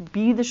going to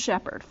be the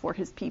shepherd for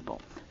his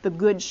people, the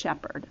good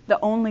shepherd, the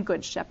only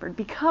good shepherd,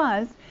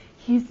 because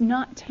he's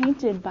not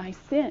tainted by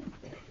sin.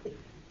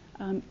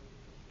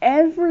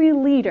 Every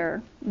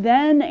leader,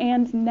 then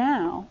and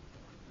now,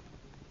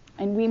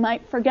 and we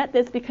might forget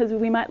this because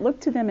we might look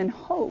to them in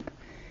hope,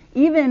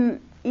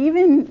 even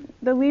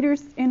the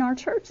leaders in our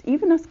church,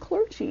 even us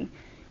clergy,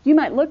 you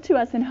might look to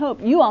us in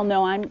hope. You all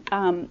know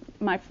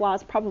my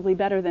flaws probably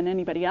better than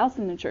anybody else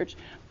in the church,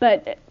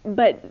 but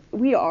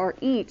we are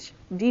each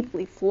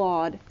deeply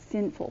flawed,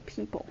 sinful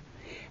people.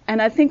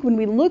 And I think when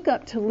we look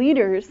up to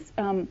leaders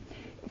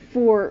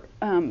for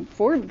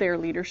their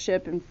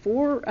leadership and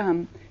for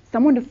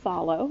someone to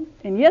follow,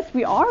 and yes,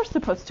 we are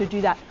supposed to do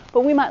that,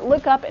 but we might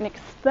look up and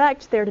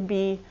expect there to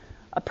be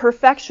a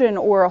perfection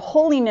or a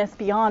holiness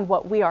beyond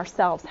what we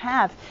ourselves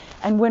have.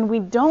 And when we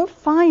don't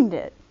find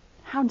it,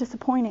 how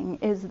disappointing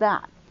is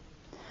that?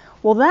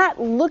 Well, that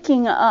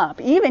looking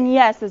up, even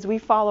yes, as we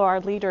follow our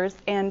leaders,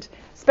 and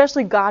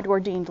especially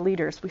God-ordained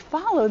leaders, we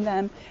follow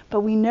them,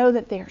 but we know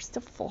that they are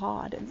still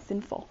flawed and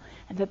sinful,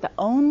 and that the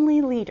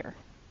only leader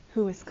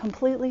who is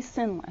completely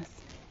sinless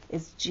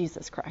is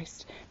Jesus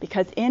Christ,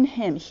 because in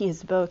him he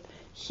is both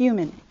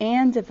human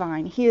and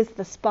divine. He is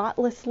the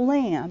spotless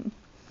lamb.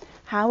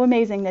 How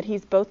amazing that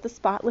he's both the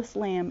spotless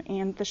lamb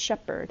and the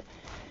shepherd.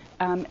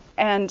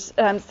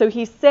 So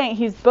he's saying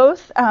he's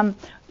both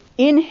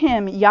in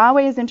him.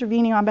 Yahweh is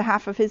intervening on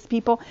behalf of his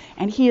people,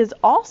 and he is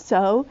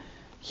also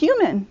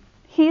human.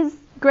 He's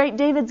great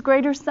David's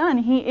greater son.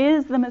 He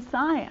is the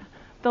Messiah,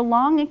 the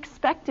long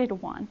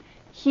expected one,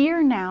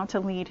 here now to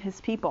lead his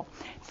people.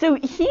 So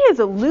he is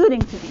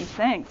alluding to these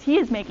things. He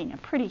is making a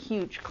pretty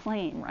huge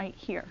claim right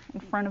here in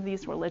front of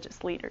these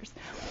religious leaders.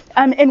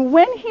 And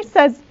when he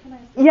says,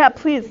 yeah,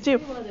 please do.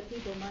 A lot of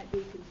people might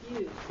be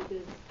confused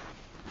because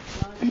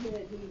God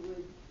said he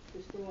would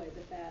destroy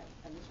the fat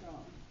and the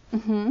strong.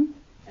 Mm-hmm.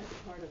 As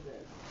a part of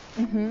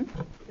this.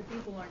 Mm-hmm. The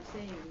people aren't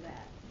seeing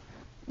that.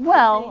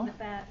 Well, they're seeing the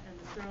fat and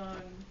the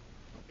strong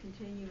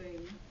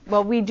continuing.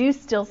 Well, we do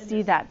still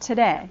see that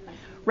today.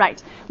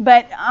 Right.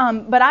 But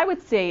I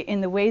would say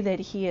in the way that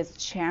he is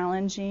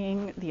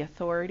challenging the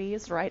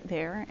authorities right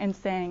there and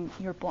saying,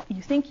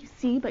 you think you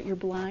see, but you're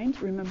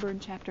blind, remember in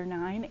chapter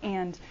 9?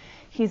 And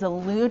he's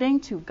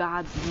alluding to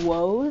God's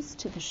woes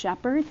to the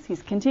shepherds.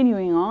 He's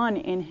continuing on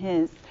in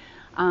his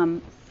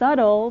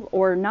subtle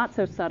or not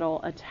so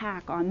subtle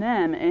attack on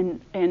them.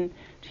 And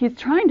he's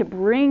trying to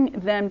bring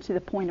them to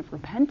the point of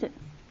repentance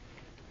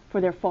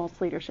for their false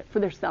leadership, for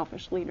their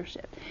selfish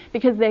leadership,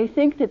 because they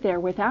think that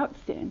they're without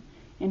sin.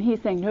 And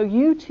he's saying, no,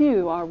 you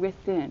too are with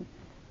sin.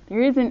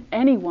 There isn't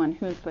anyone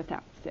who is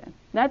without sin.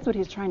 That's what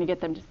he's trying to get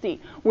them to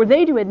see. Were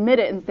they to admit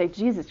it and say,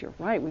 Jesus, you're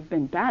right, we've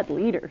been bad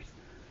leaders.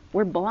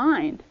 We're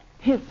blind.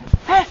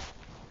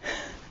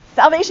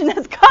 Salvation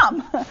has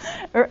come.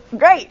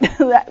 Great,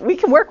 we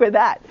can work with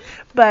that.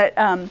 But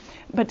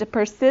to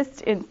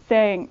persist in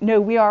saying,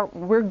 no,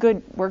 we're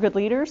good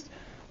leaders.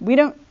 We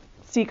don't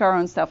seek our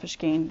own selfish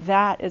gain.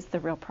 That is the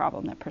real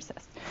problem that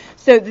persists.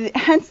 So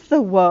hence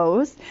the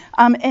woes,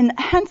 and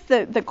hence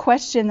the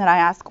question that I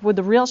ask, would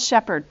the real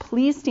shepherd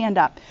please stand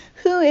up?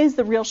 Who is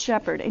the real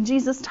shepherd? And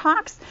Jesus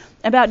talks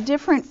about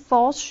different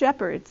false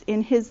shepherds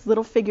in his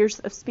little figures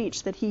of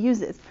speech that he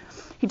uses.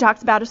 He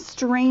talks about a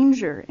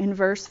stranger in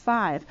verse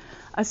 5.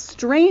 A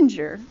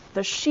stranger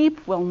the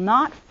sheep will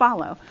not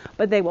follow,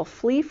 but they will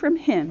flee from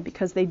him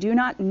because they do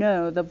not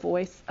know the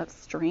voice of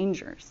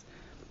strangers.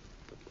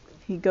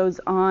 He goes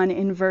on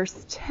in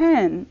verse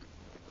 10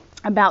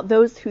 about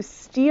those who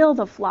steal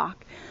the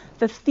flock.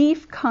 The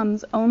thief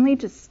comes only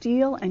to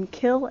steal and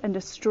kill and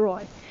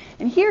destroy.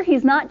 And here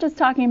he's not just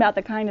talking about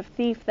the kind of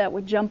thief that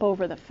would jump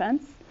over the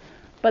fence,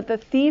 but the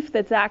thief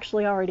that's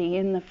actually already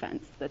in the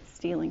fence that's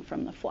stealing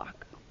from the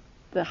flock.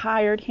 The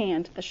hired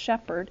hand, the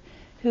shepherd,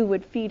 who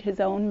would feed his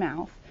own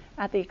mouth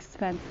at the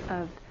expense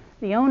of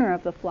the owner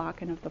of the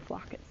flock and of the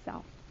flock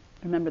itself.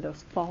 Remember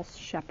those false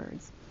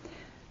shepherds.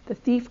 The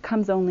thief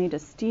comes only to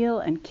steal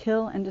and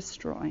kill and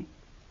destroy.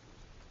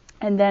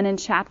 And then in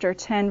chapter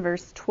 10,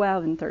 verse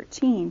 12 and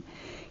 13,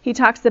 he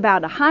talks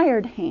about a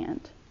hired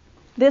hand.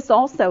 This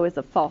also is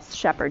a false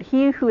shepherd.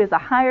 He who is a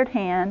hired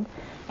hand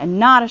and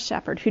not a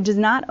shepherd, who does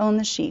not own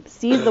the sheep,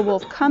 sees the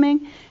wolf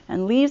coming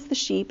and leaves the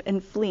sheep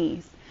and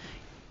flees.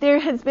 There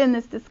has been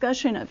this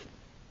discussion of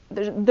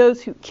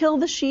those who kill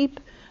the sheep,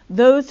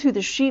 those who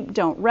the sheep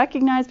don't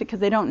recognize because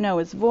they don't know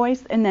his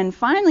voice, and then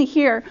finally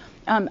here,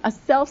 a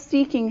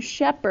self-seeking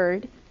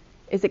shepherd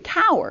is a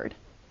coward,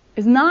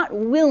 is not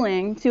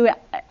willing to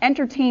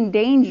entertain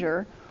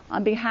danger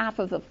on behalf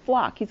of the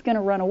flock. He's going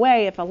to run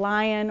away if a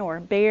lion or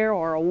a bear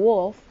or a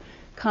wolf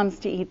comes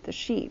to eat the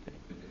sheep.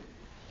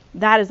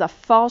 That is a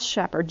false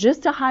shepherd,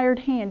 just a hired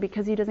hand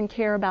because he doesn't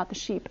care about the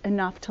sheep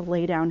enough to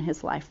lay down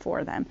his life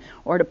for them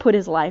or to put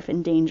his life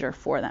in danger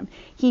for them.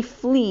 He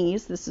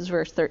flees, this is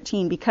verse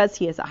 13, because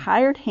he is a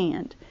hired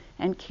hand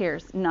and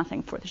cares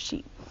nothing for the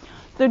sheep.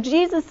 So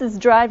Jesus is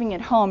driving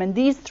it home in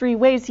these three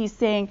ways. He's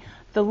saying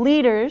the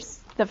leaders,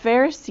 the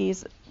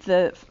Pharisees,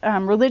 the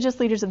religious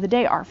leaders of the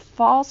day are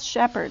false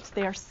shepherds.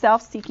 They are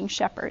self-seeking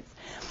shepherds.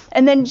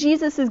 And then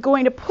Jesus is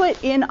going to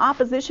put in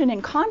opposition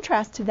and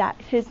contrast to that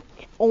his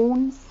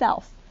own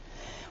self.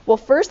 Well,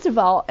 first of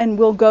all, and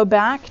we'll go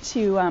back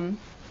to,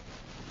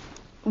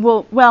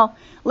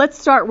 let's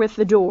start with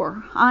the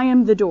door. I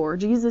am the door.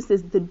 Jesus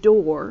is the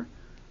door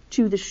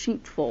to the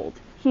sheepfold.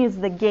 He is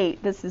the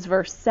gate. This is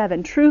verse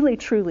 7. Truly,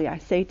 truly, I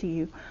say to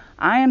you,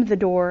 I am the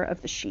door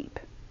of the sheep.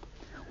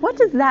 What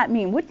does that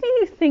mean? What do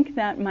you think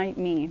that might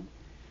mean?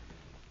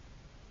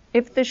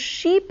 If the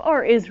sheep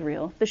are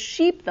Israel, the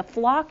sheep, the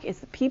flock is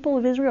the people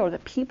of Israel or the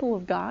people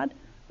of God,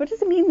 what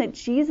does it mean that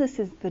Jesus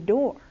is the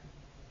door?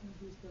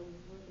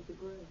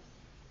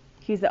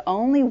 He's the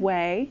only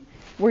way.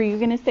 Were you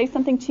going to say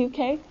something too,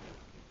 Kay?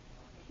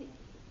 If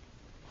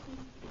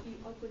you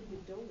open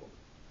the door,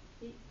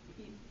 if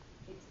you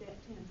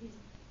accept him,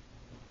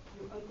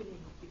 you're opening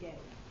the gate.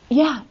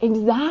 Yeah,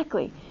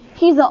 exactly.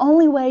 He's the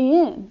only way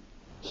in.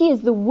 He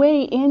is the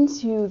way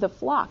into the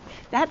flock.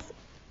 That's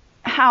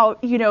how,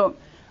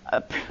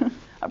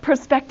 a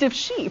prospective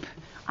sheep.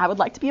 I would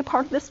like to be a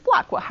part of this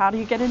flock. Well, how do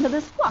you get into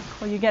this flock?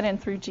 Well, you get in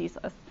through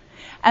Jesus.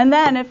 And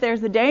then if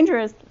there's a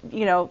dangerous,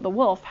 the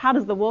wolf, how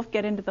does the wolf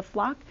get into the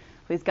flock?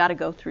 Well, he's got to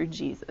go through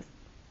Jesus.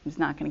 He's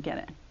not going to get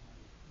in.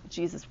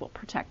 Jesus will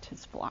protect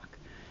his flock.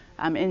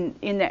 In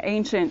the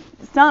ancient,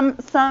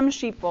 some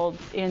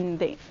sheepfolds in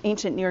the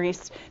ancient Near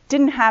East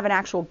didn't have an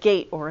actual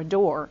gate or a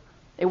door.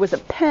 It was a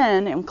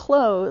pen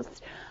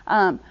enclosed.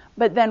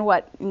 But then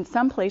what in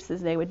some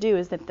places they would do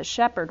is that the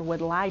shepherd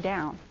would lie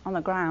down on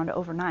the ground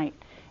overnight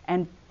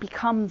and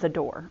become the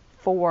door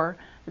for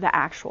the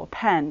actual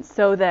pen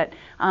so that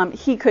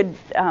he could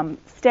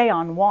stay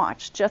on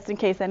watch just in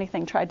case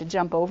anything tried to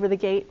jump over the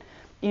gate.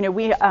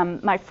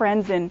 My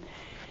friends in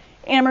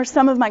Amherst,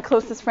 some of my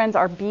closest friends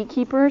are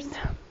beekeepers,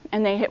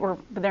 and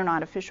they're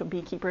not official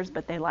beekeepers,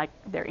 but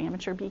they're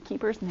amateur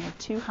beekeepers, and they have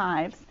 2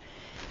 hives.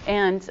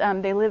 And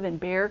they live in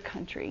bear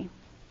country.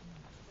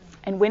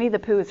 And Winnie the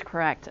Pooh is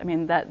correct. I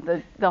mean, that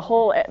the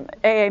whole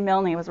A.A.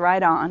 Milne was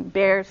right on.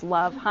 Bears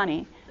love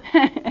honey.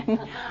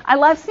 I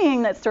love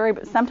seeing that story,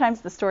 but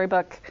sometimes the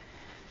storybook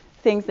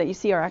things that you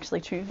see are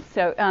actually true.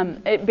 So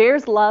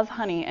bears love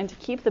honey, and to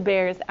keep the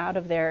bears out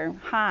of their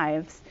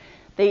hives,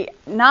 they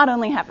not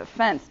only have a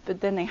fence,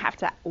 but then they have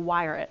to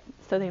wire it.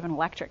 So they have an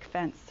electric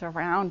fence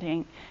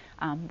surrounding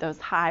those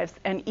hives.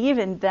 And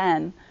even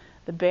then,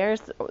 the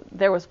bears,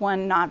 there was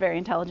one not very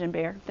intelligent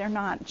bear, they're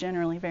not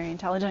generally very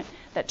intelligent,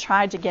 that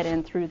tried to get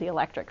in through the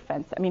electric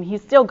fence. I mean, he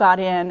still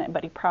got in,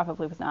 but he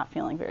probably was not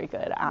feeling very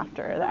good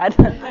after that.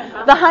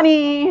 The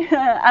honey,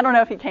 I don't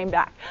know if he came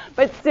back.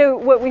 But so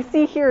what we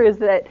see here is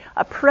that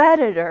a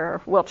predator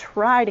will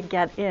try to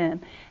get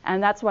in,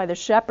 and that's why the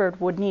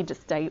shepherd would need to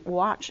stay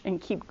watch and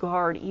keep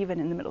guard even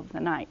in the middle of the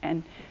night.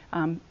 And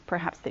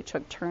perhaps they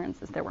took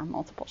turns as there were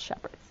multiple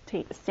shepherds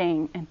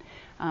staying and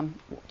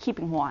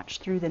keeping watch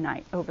through the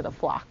night over the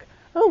flock.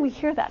 Oh, we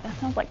hear that. That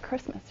sounds like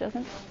Christmas,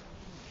 doesn't it?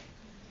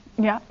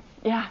 Yeah.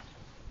 And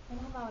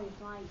I've always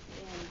liked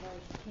in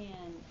verse 10,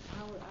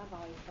 I've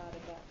always thought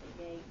about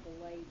the gate,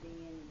 the way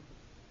being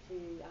to,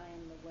 I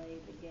am the way,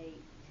 the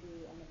gate to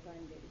an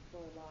abundant,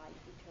 full life,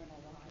 eternal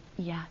life.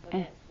 Yeah. So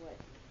that's what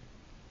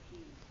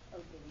he's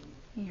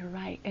opening. You're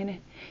right.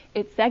 And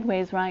it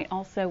segues right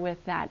also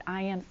with that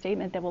I am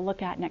statement that we'll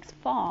look at next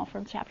fall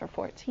from chapter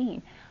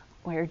 14,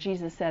 where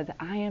Jesus says,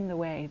 I am the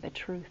way, the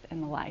truth,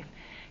 and the life.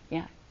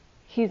 Yeah.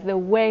 He's the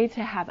way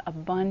to have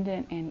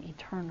abundant and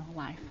eternal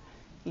life.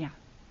 Yeah.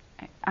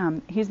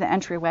 He's the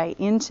entryway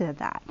into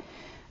that.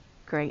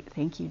 Great.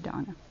 Thank you,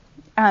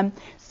 Donna.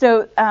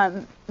 So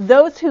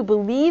those who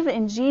believe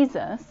in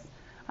Jesus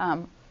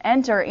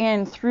enter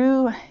in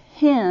through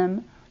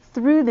him,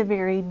 through the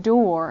very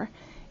door,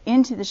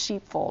 into the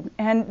sheepfold.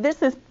 And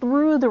this is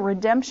through the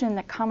redemption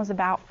that comes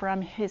about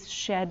from his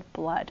shed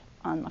blood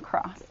on the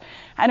cross.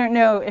 I don't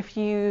know if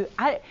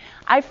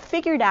I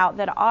figured out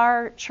that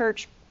our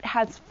church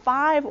has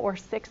 5 or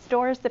 6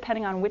 doors,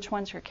 depending on which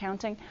ones you're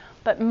counting.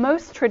 But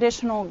most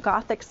traditional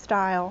Gothic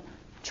style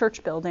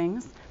church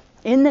buildings,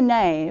 in the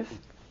nave,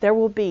 there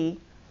will be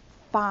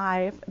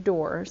 5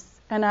 doors.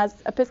 And as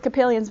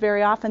Episcopalians,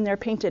 very often they're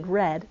painted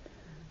red.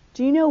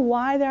 Do you know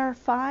why there are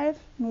 5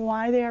 and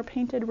why they are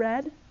painted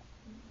red?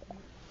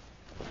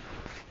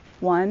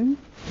 1,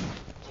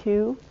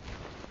 2,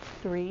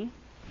 3,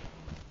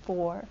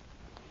 4,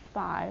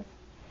 5.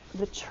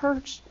 The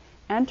church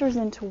enters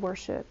into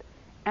worship,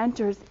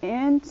 enters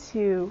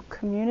into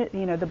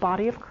community, the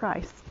body of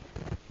Christ,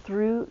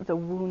 through the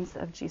wounds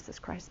of Jesus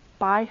Christ.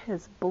 By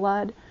his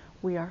blood,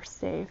 we are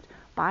saved.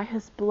 By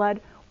his blood,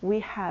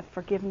 we have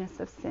forgiveness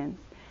of sins.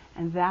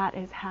 And that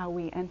is how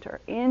we enter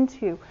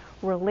into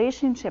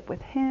relationship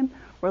with him,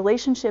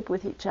 relationship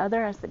with each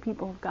other as the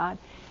people of God.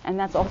 And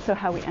that's also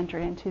how we enter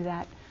into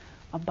that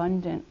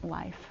abundant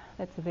life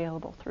that's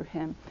available through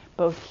him,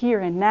 both here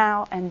and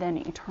now and then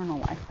eternal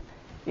life,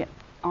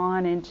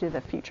 on into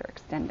the future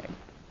extending.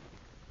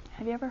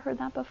 Have you ever heard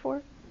that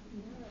before?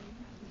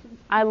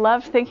 I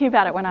love thinking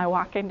about it when I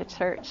walk into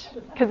church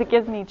because it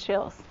gives me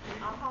chills.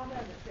 I'll have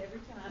it every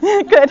time.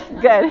 Good.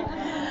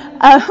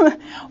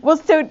 Well,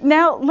 so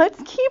now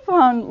let's keep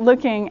on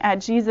looking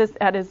at Jesus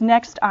at his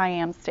next I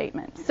am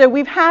statement. So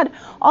we've had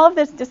all of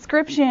this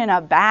description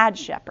of bad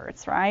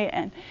shepherds, right?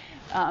 And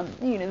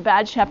the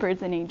bad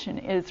shepherds in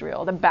ancient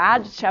Israel, the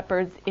bad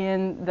shepherds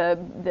in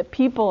the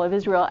people of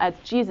Israel, as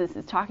Jesus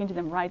is talking to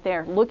them right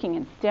there, looking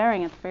and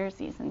staring at the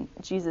Pharisees, and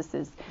Jesus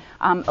is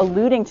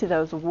alluding to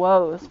those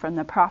woes from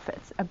the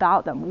prophets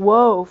about them.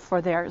 Woe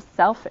for their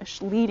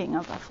selfish leading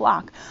of the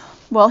flock.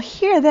 Well,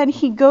 here then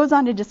he goes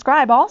on to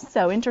describe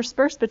also,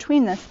 interspersed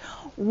between this,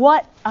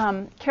 what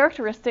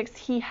characteristics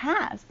he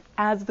has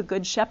as the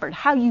good shepherd,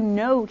 how you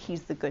know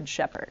he's the good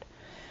shepherd.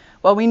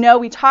 Well,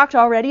 we talked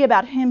already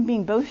about him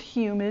being both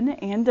human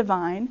and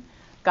divine.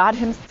 God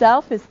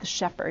himself is the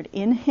shepherd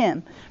in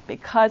him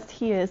because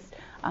he is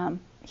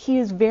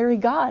very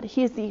God.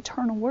 He is the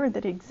eternal word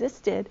that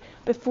existed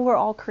before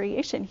all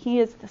creation.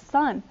 He is the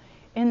Son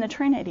in the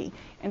Trinity.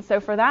 And so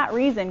for that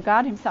reason,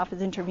 God himself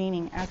is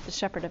intervening as the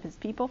shepherd of his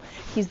people.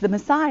 He's the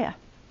Messiah.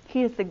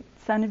 He is the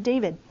Son of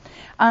David.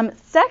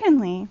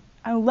 Secondly,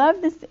 I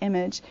love this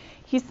image.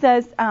 He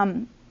says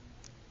that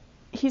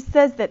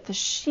the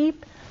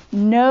sheep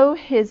know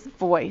his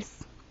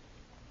voice.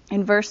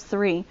 In verse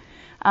 3,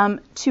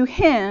 to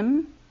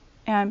him,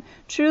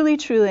 truly,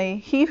 truly,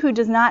 he who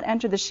does not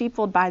enter the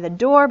sheepfold by the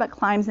door, but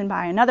climbs in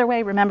by another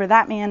way. Remember,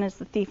 that man is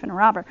the thief and a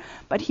robber.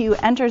 But he who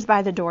enters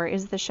by the door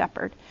is the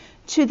shepherd.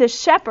 To the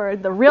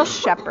shepherd, the real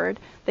shepherd,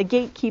 the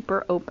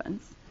gatekeeper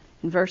opens.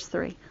 In verse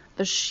 3,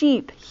 the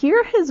sheep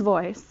hear his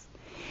voice,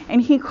 and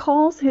he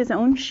calls his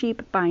own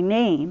sheep by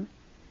name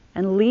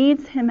and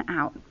leads him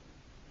out.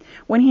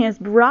 When he has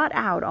brought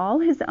out all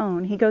his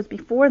own, he goes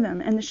before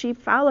them, and the sheep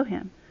follow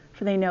him,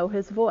 for they know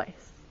his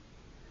voice.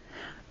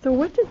 So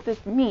what does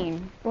this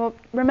mean? Well,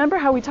 remember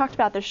how we talked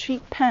about the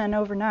sheep pen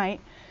overnight?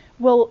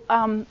 Well,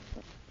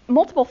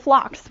 multiple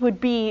flocks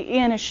would be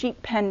in a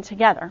sheep pen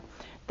together.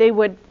 They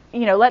would,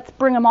 let's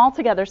bring them all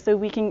together so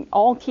we can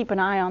all keep an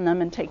eye on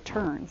them and take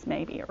turns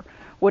maybe, or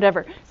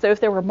whatever. So if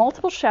there were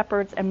multiple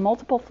shepherds and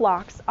multiple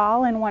flocks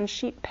all in one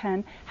sheep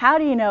pen, how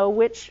do you know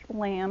which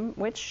lamb,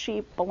 which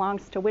sheep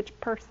belongs to which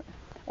person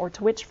or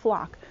to which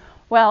flock?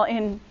 Well,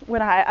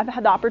 when I've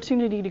had the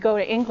opportunity to go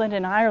to England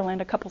and Ireland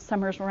a couple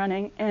summers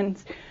running, and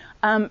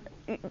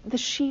the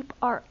sheep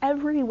are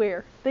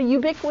everywhere. The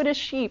ubiquitous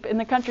sheep in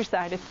the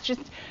countryside. It's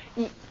just,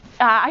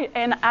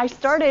 I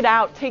started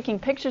out taking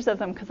pictures of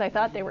them because I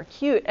thought they were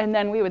cute, and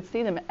then we would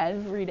see them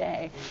every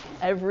day,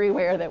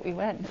 everywhere that we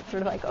went. It's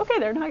sort of like, okay,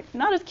 they're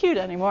not as cute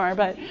anymore,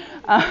 but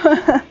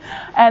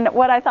and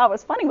what I thought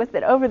was funny was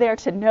that over there,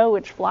 to know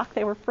which flock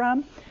they were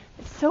from,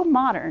 it's so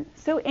modern,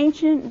 so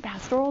ancient and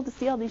pastoral to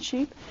see all these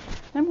sheep.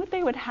 Then what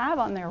they would have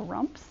on their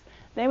rumps,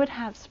 they would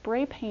have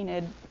spray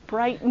painted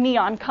bright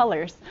neon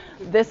colors.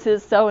 This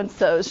is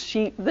so-and-so's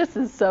sheep. This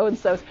is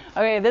so-and-so's.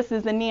 Okay, this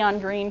is the neon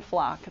green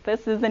flock.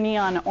 This is the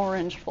neon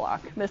orange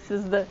flock.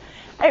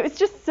 It was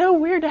just so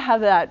weird to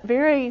have that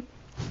very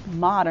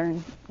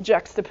modern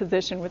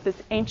juxtaposition with this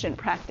ancient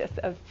practice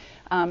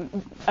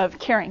of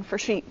caring for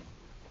sheep.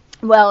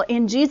 Well,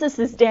 in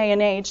Jesus' day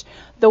and age,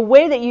 the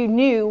way that you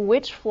knew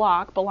which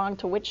flock belonged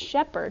to which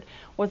shepherd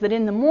was that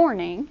in the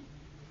morning,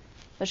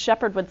 the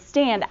shepherd would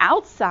stand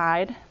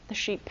outside the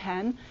sheep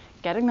pen,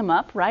 getting them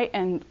up, right,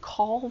 and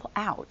call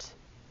out.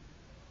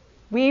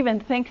 We even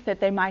think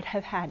that they might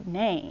have had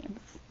names.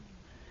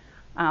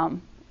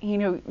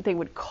 They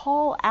would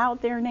call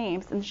out their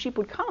names, and the sheep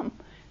would come.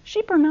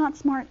 Sheep are not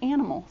smart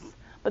animals,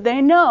 but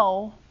they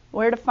know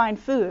where to find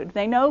food.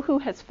 They know who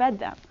has fed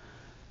them.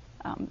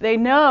 They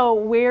know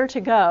where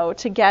to go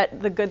to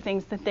get the good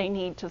things that they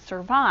need to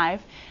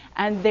survive,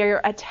 and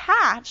they're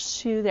attached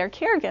to their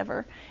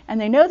caregiver,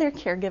 and they know their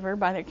caregiver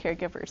by their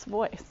caregiver's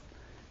voice.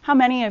 How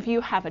many of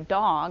you have a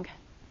dog?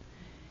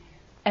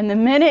 And the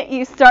minute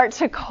you start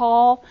to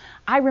call,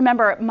 I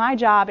remember my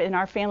job in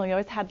our family, we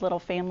always had little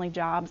family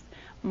jobs.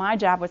 My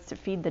job was to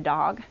feed the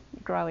dog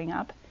growing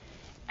up.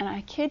 And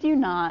I kid you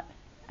not,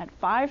 at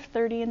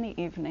 5:30 in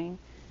the evening,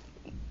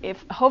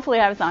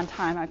 hopefully I was on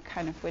time, I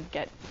kind of would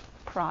get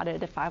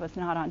prodded if I was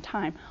not on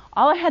time.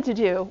 All I had to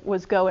do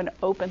was go and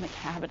open the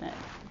cabinet.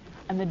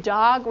 And the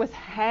dog was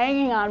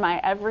hanging on my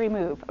every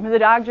move. I mean, the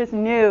dog just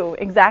knew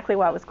exactly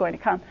what was going to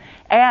come.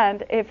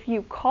 And if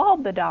you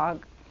called the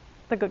dog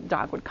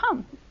would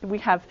come. We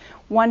have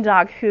one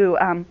dog who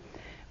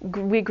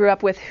we grew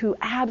up with who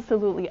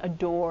absolutely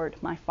adored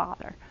my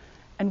father.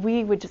 And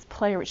we would just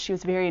play her. She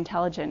was very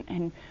intelligent.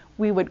 And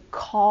we would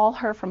call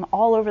her from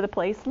all over the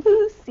place,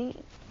 Lucy,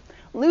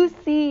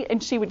 Lucy,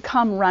 and she would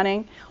come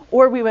running.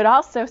 Or we would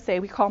also say,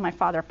 we call my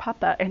father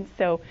Papa. And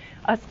so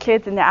us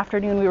kids in the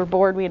afternoon, we were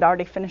bored. We had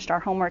already finished our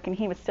homework, and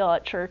he was still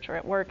at church or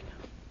at work.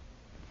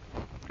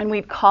 And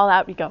we'd call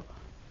out, we'd go,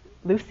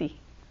 Lucy.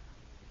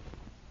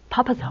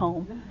 Papa's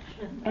home.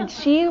 And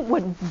she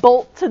would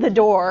bolt to the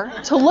door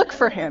to look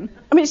for him.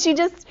 I mean, she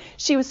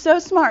was so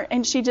smart,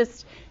 and she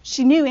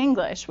knew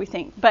English, we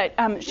think, but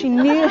she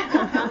knew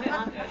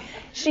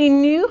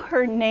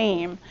her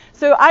name.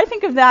 So I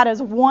think of that as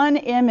one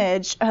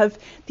image of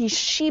these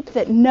sheep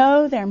that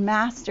know their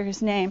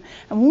master's name.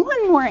 And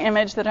one more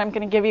image that I'm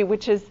going to give you,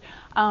 which is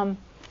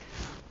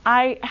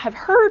I have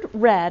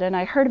read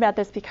about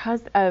this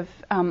because of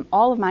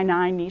all of my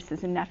 9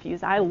 nieces and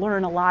nephews. I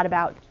learn a lot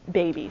about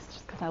babies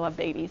just because I love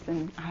babies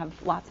and I have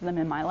lots of them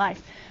in my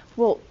life.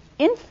 Well,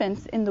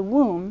 infants in the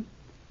womb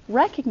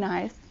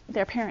recognize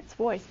their parents'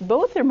 voice,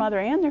 both their mother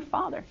and their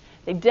father.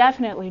 They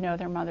definitely know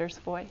their mother's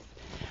voice.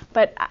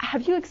 But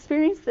have you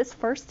experienced this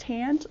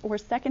firsthand or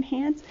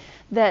secondhand,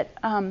 that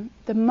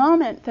the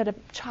moment that a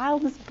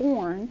child is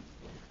born,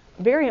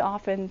 very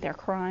often they're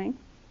crying.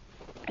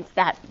 It's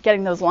that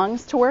getting those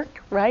lungs to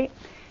work, right?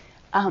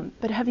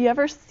 But have you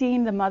ever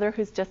seen the mother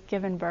who's just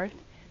given birth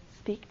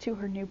speak to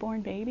her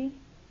newborn baby?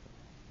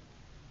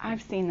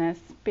 I've seen this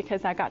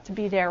because I got to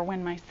be there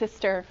when my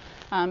sister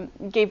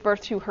gave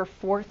birth to her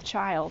 4th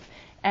child.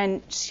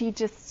 And she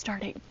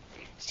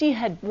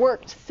had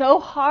worked so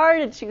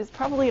hard and she was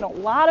probably in a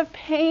lot of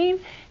pain.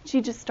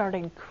 She just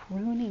started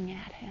crooning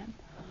at him.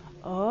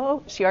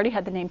 Oh, she already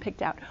had the name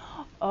picked out.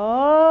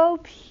 Oh,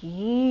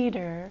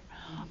 Peter.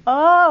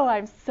 Oh,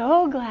 I'm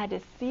so glad to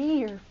see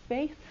your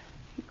face.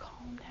 He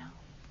calmed down.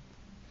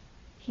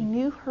 He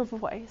knew her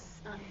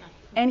voice.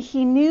 And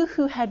he knew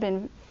who had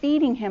been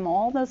feeding him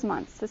all those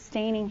months,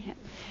 sustaining him.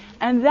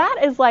 And that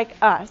is like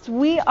us.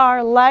 We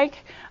are like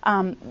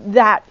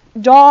that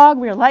dog.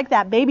 We are like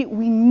that baby.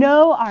 We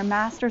know our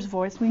master's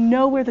voice. We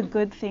know where the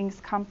good things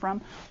come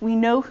from. We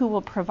know who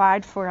will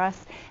provide for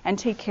us and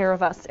take care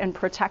of us and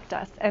protect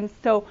us. And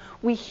so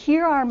we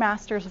hear our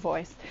master's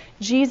voice.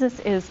 Jesus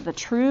is the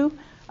true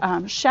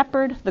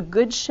shepherd, the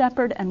good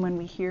shepherd. And when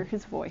we hear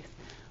his voice,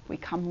 we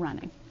come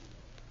running.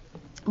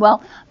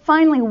 Well,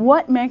 finally,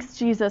 what makes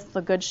Jesus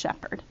the good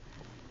shepherd?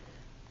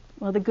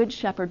 Well, the good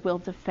shepherd will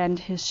defend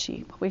his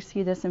sheep. We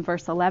see this in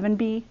verse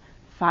 11b,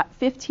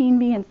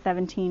 15b, and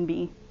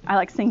 17b. I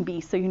like saying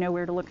B, so you know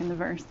where to look in the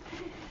verse.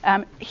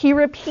 He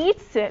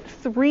repeats it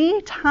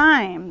 3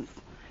 times.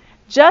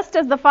 Just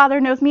as the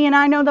Father knows me and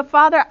I know the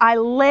Father, I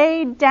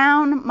lay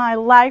down my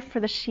life for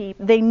the sheep.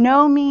 They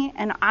know me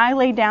and I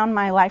lay down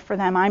my life for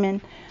them. I'm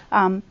in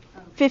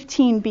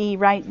 15b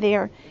right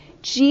there.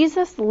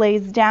 Jesus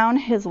lays down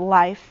his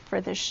life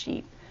for the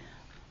sheep.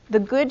 The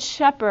good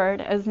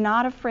shepherd is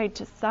not afraid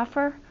to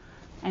suffer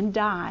and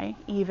die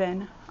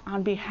even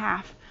on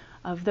behalf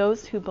of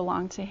those who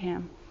belong to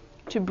him,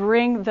 to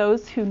bring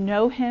those who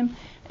know him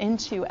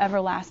into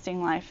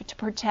everlasting life, to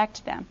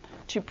protect them,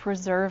 to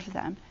preserve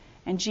them.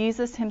 And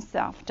Jesus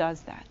himself does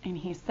that, and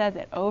he says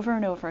it over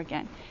and over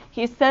again.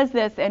 He says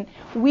this, and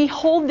we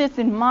hold this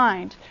in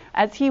mind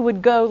as he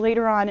would go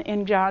later on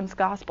in John's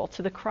Gospel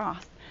to the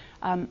cross.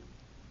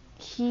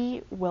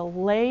 He will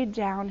lay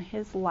down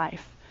his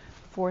life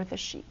for the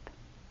sheep.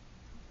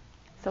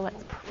 So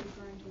let's pray.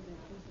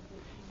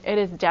 It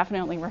is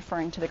definitely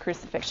referring to the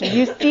crucifixion.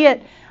 You see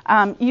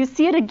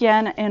it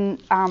again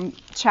in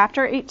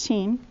chapter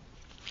 18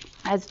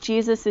 as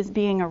Jesus is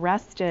being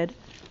arrested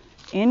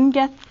in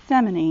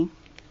Gethsemane.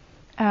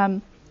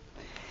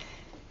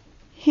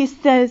 He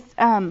says,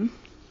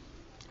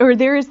 or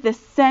there is this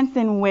sense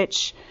in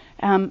which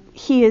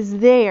he is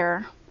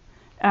there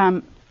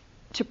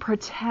to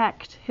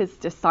protect his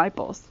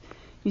disciples.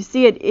 You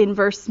see it in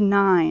verse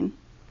 9.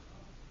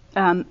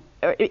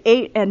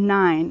 8 and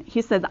 9,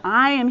 he says,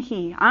 I am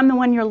he. I'm the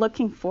one you're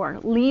looking for.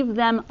 Leave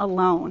them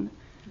alone.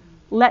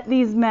 Let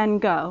these men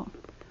go.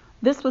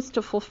 This was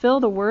to fulfill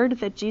the word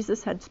that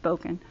Jesus had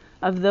spoken.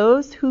 Of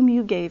those whom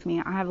you gave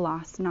me, I have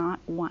lost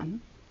not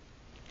one.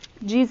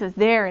 Jesus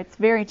there, it's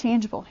very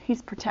tangible.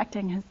 He's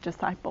protecting his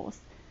disciples.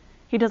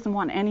 He doesn't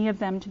want any of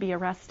them to be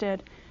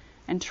arrested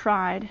and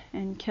tried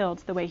and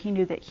killed the way he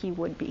knew that he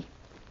would be.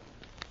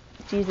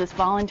 Jesus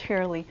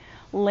voluntarily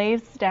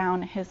lays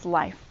down his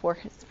life for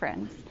his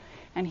friends.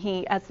 And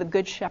he, as the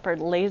good shepherd,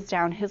 lays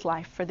down his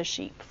life for the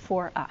sheep,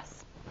 for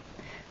us.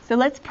 So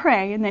let's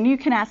pray, and then you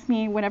can ask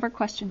me whatever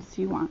questions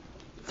you want.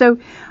 So,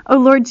 O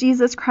Lord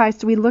Jesus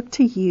Christ, we look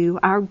to you,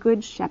 our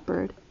good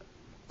shepherd.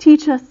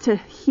 Teach us to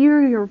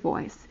hear your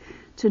voice,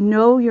 to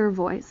know your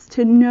voice,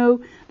 to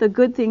know the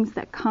good things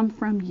that come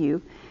from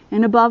you.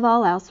 And above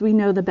all else, we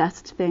know the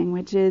best thing,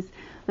 which is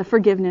the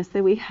forgiveness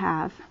that we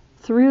have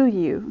through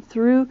you,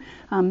 through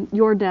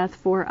your death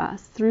for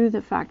us, through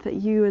the fact that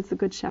you as the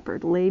good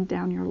shepherd laid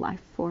down your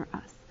life for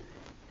us.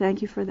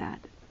 Thank you for that.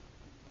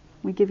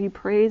 We give you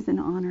praise and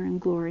honor and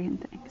glory and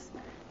thanks.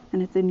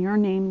 And it's in your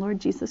name, Lord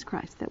Jesus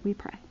Christ, that we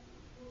pray.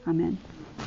 Amen.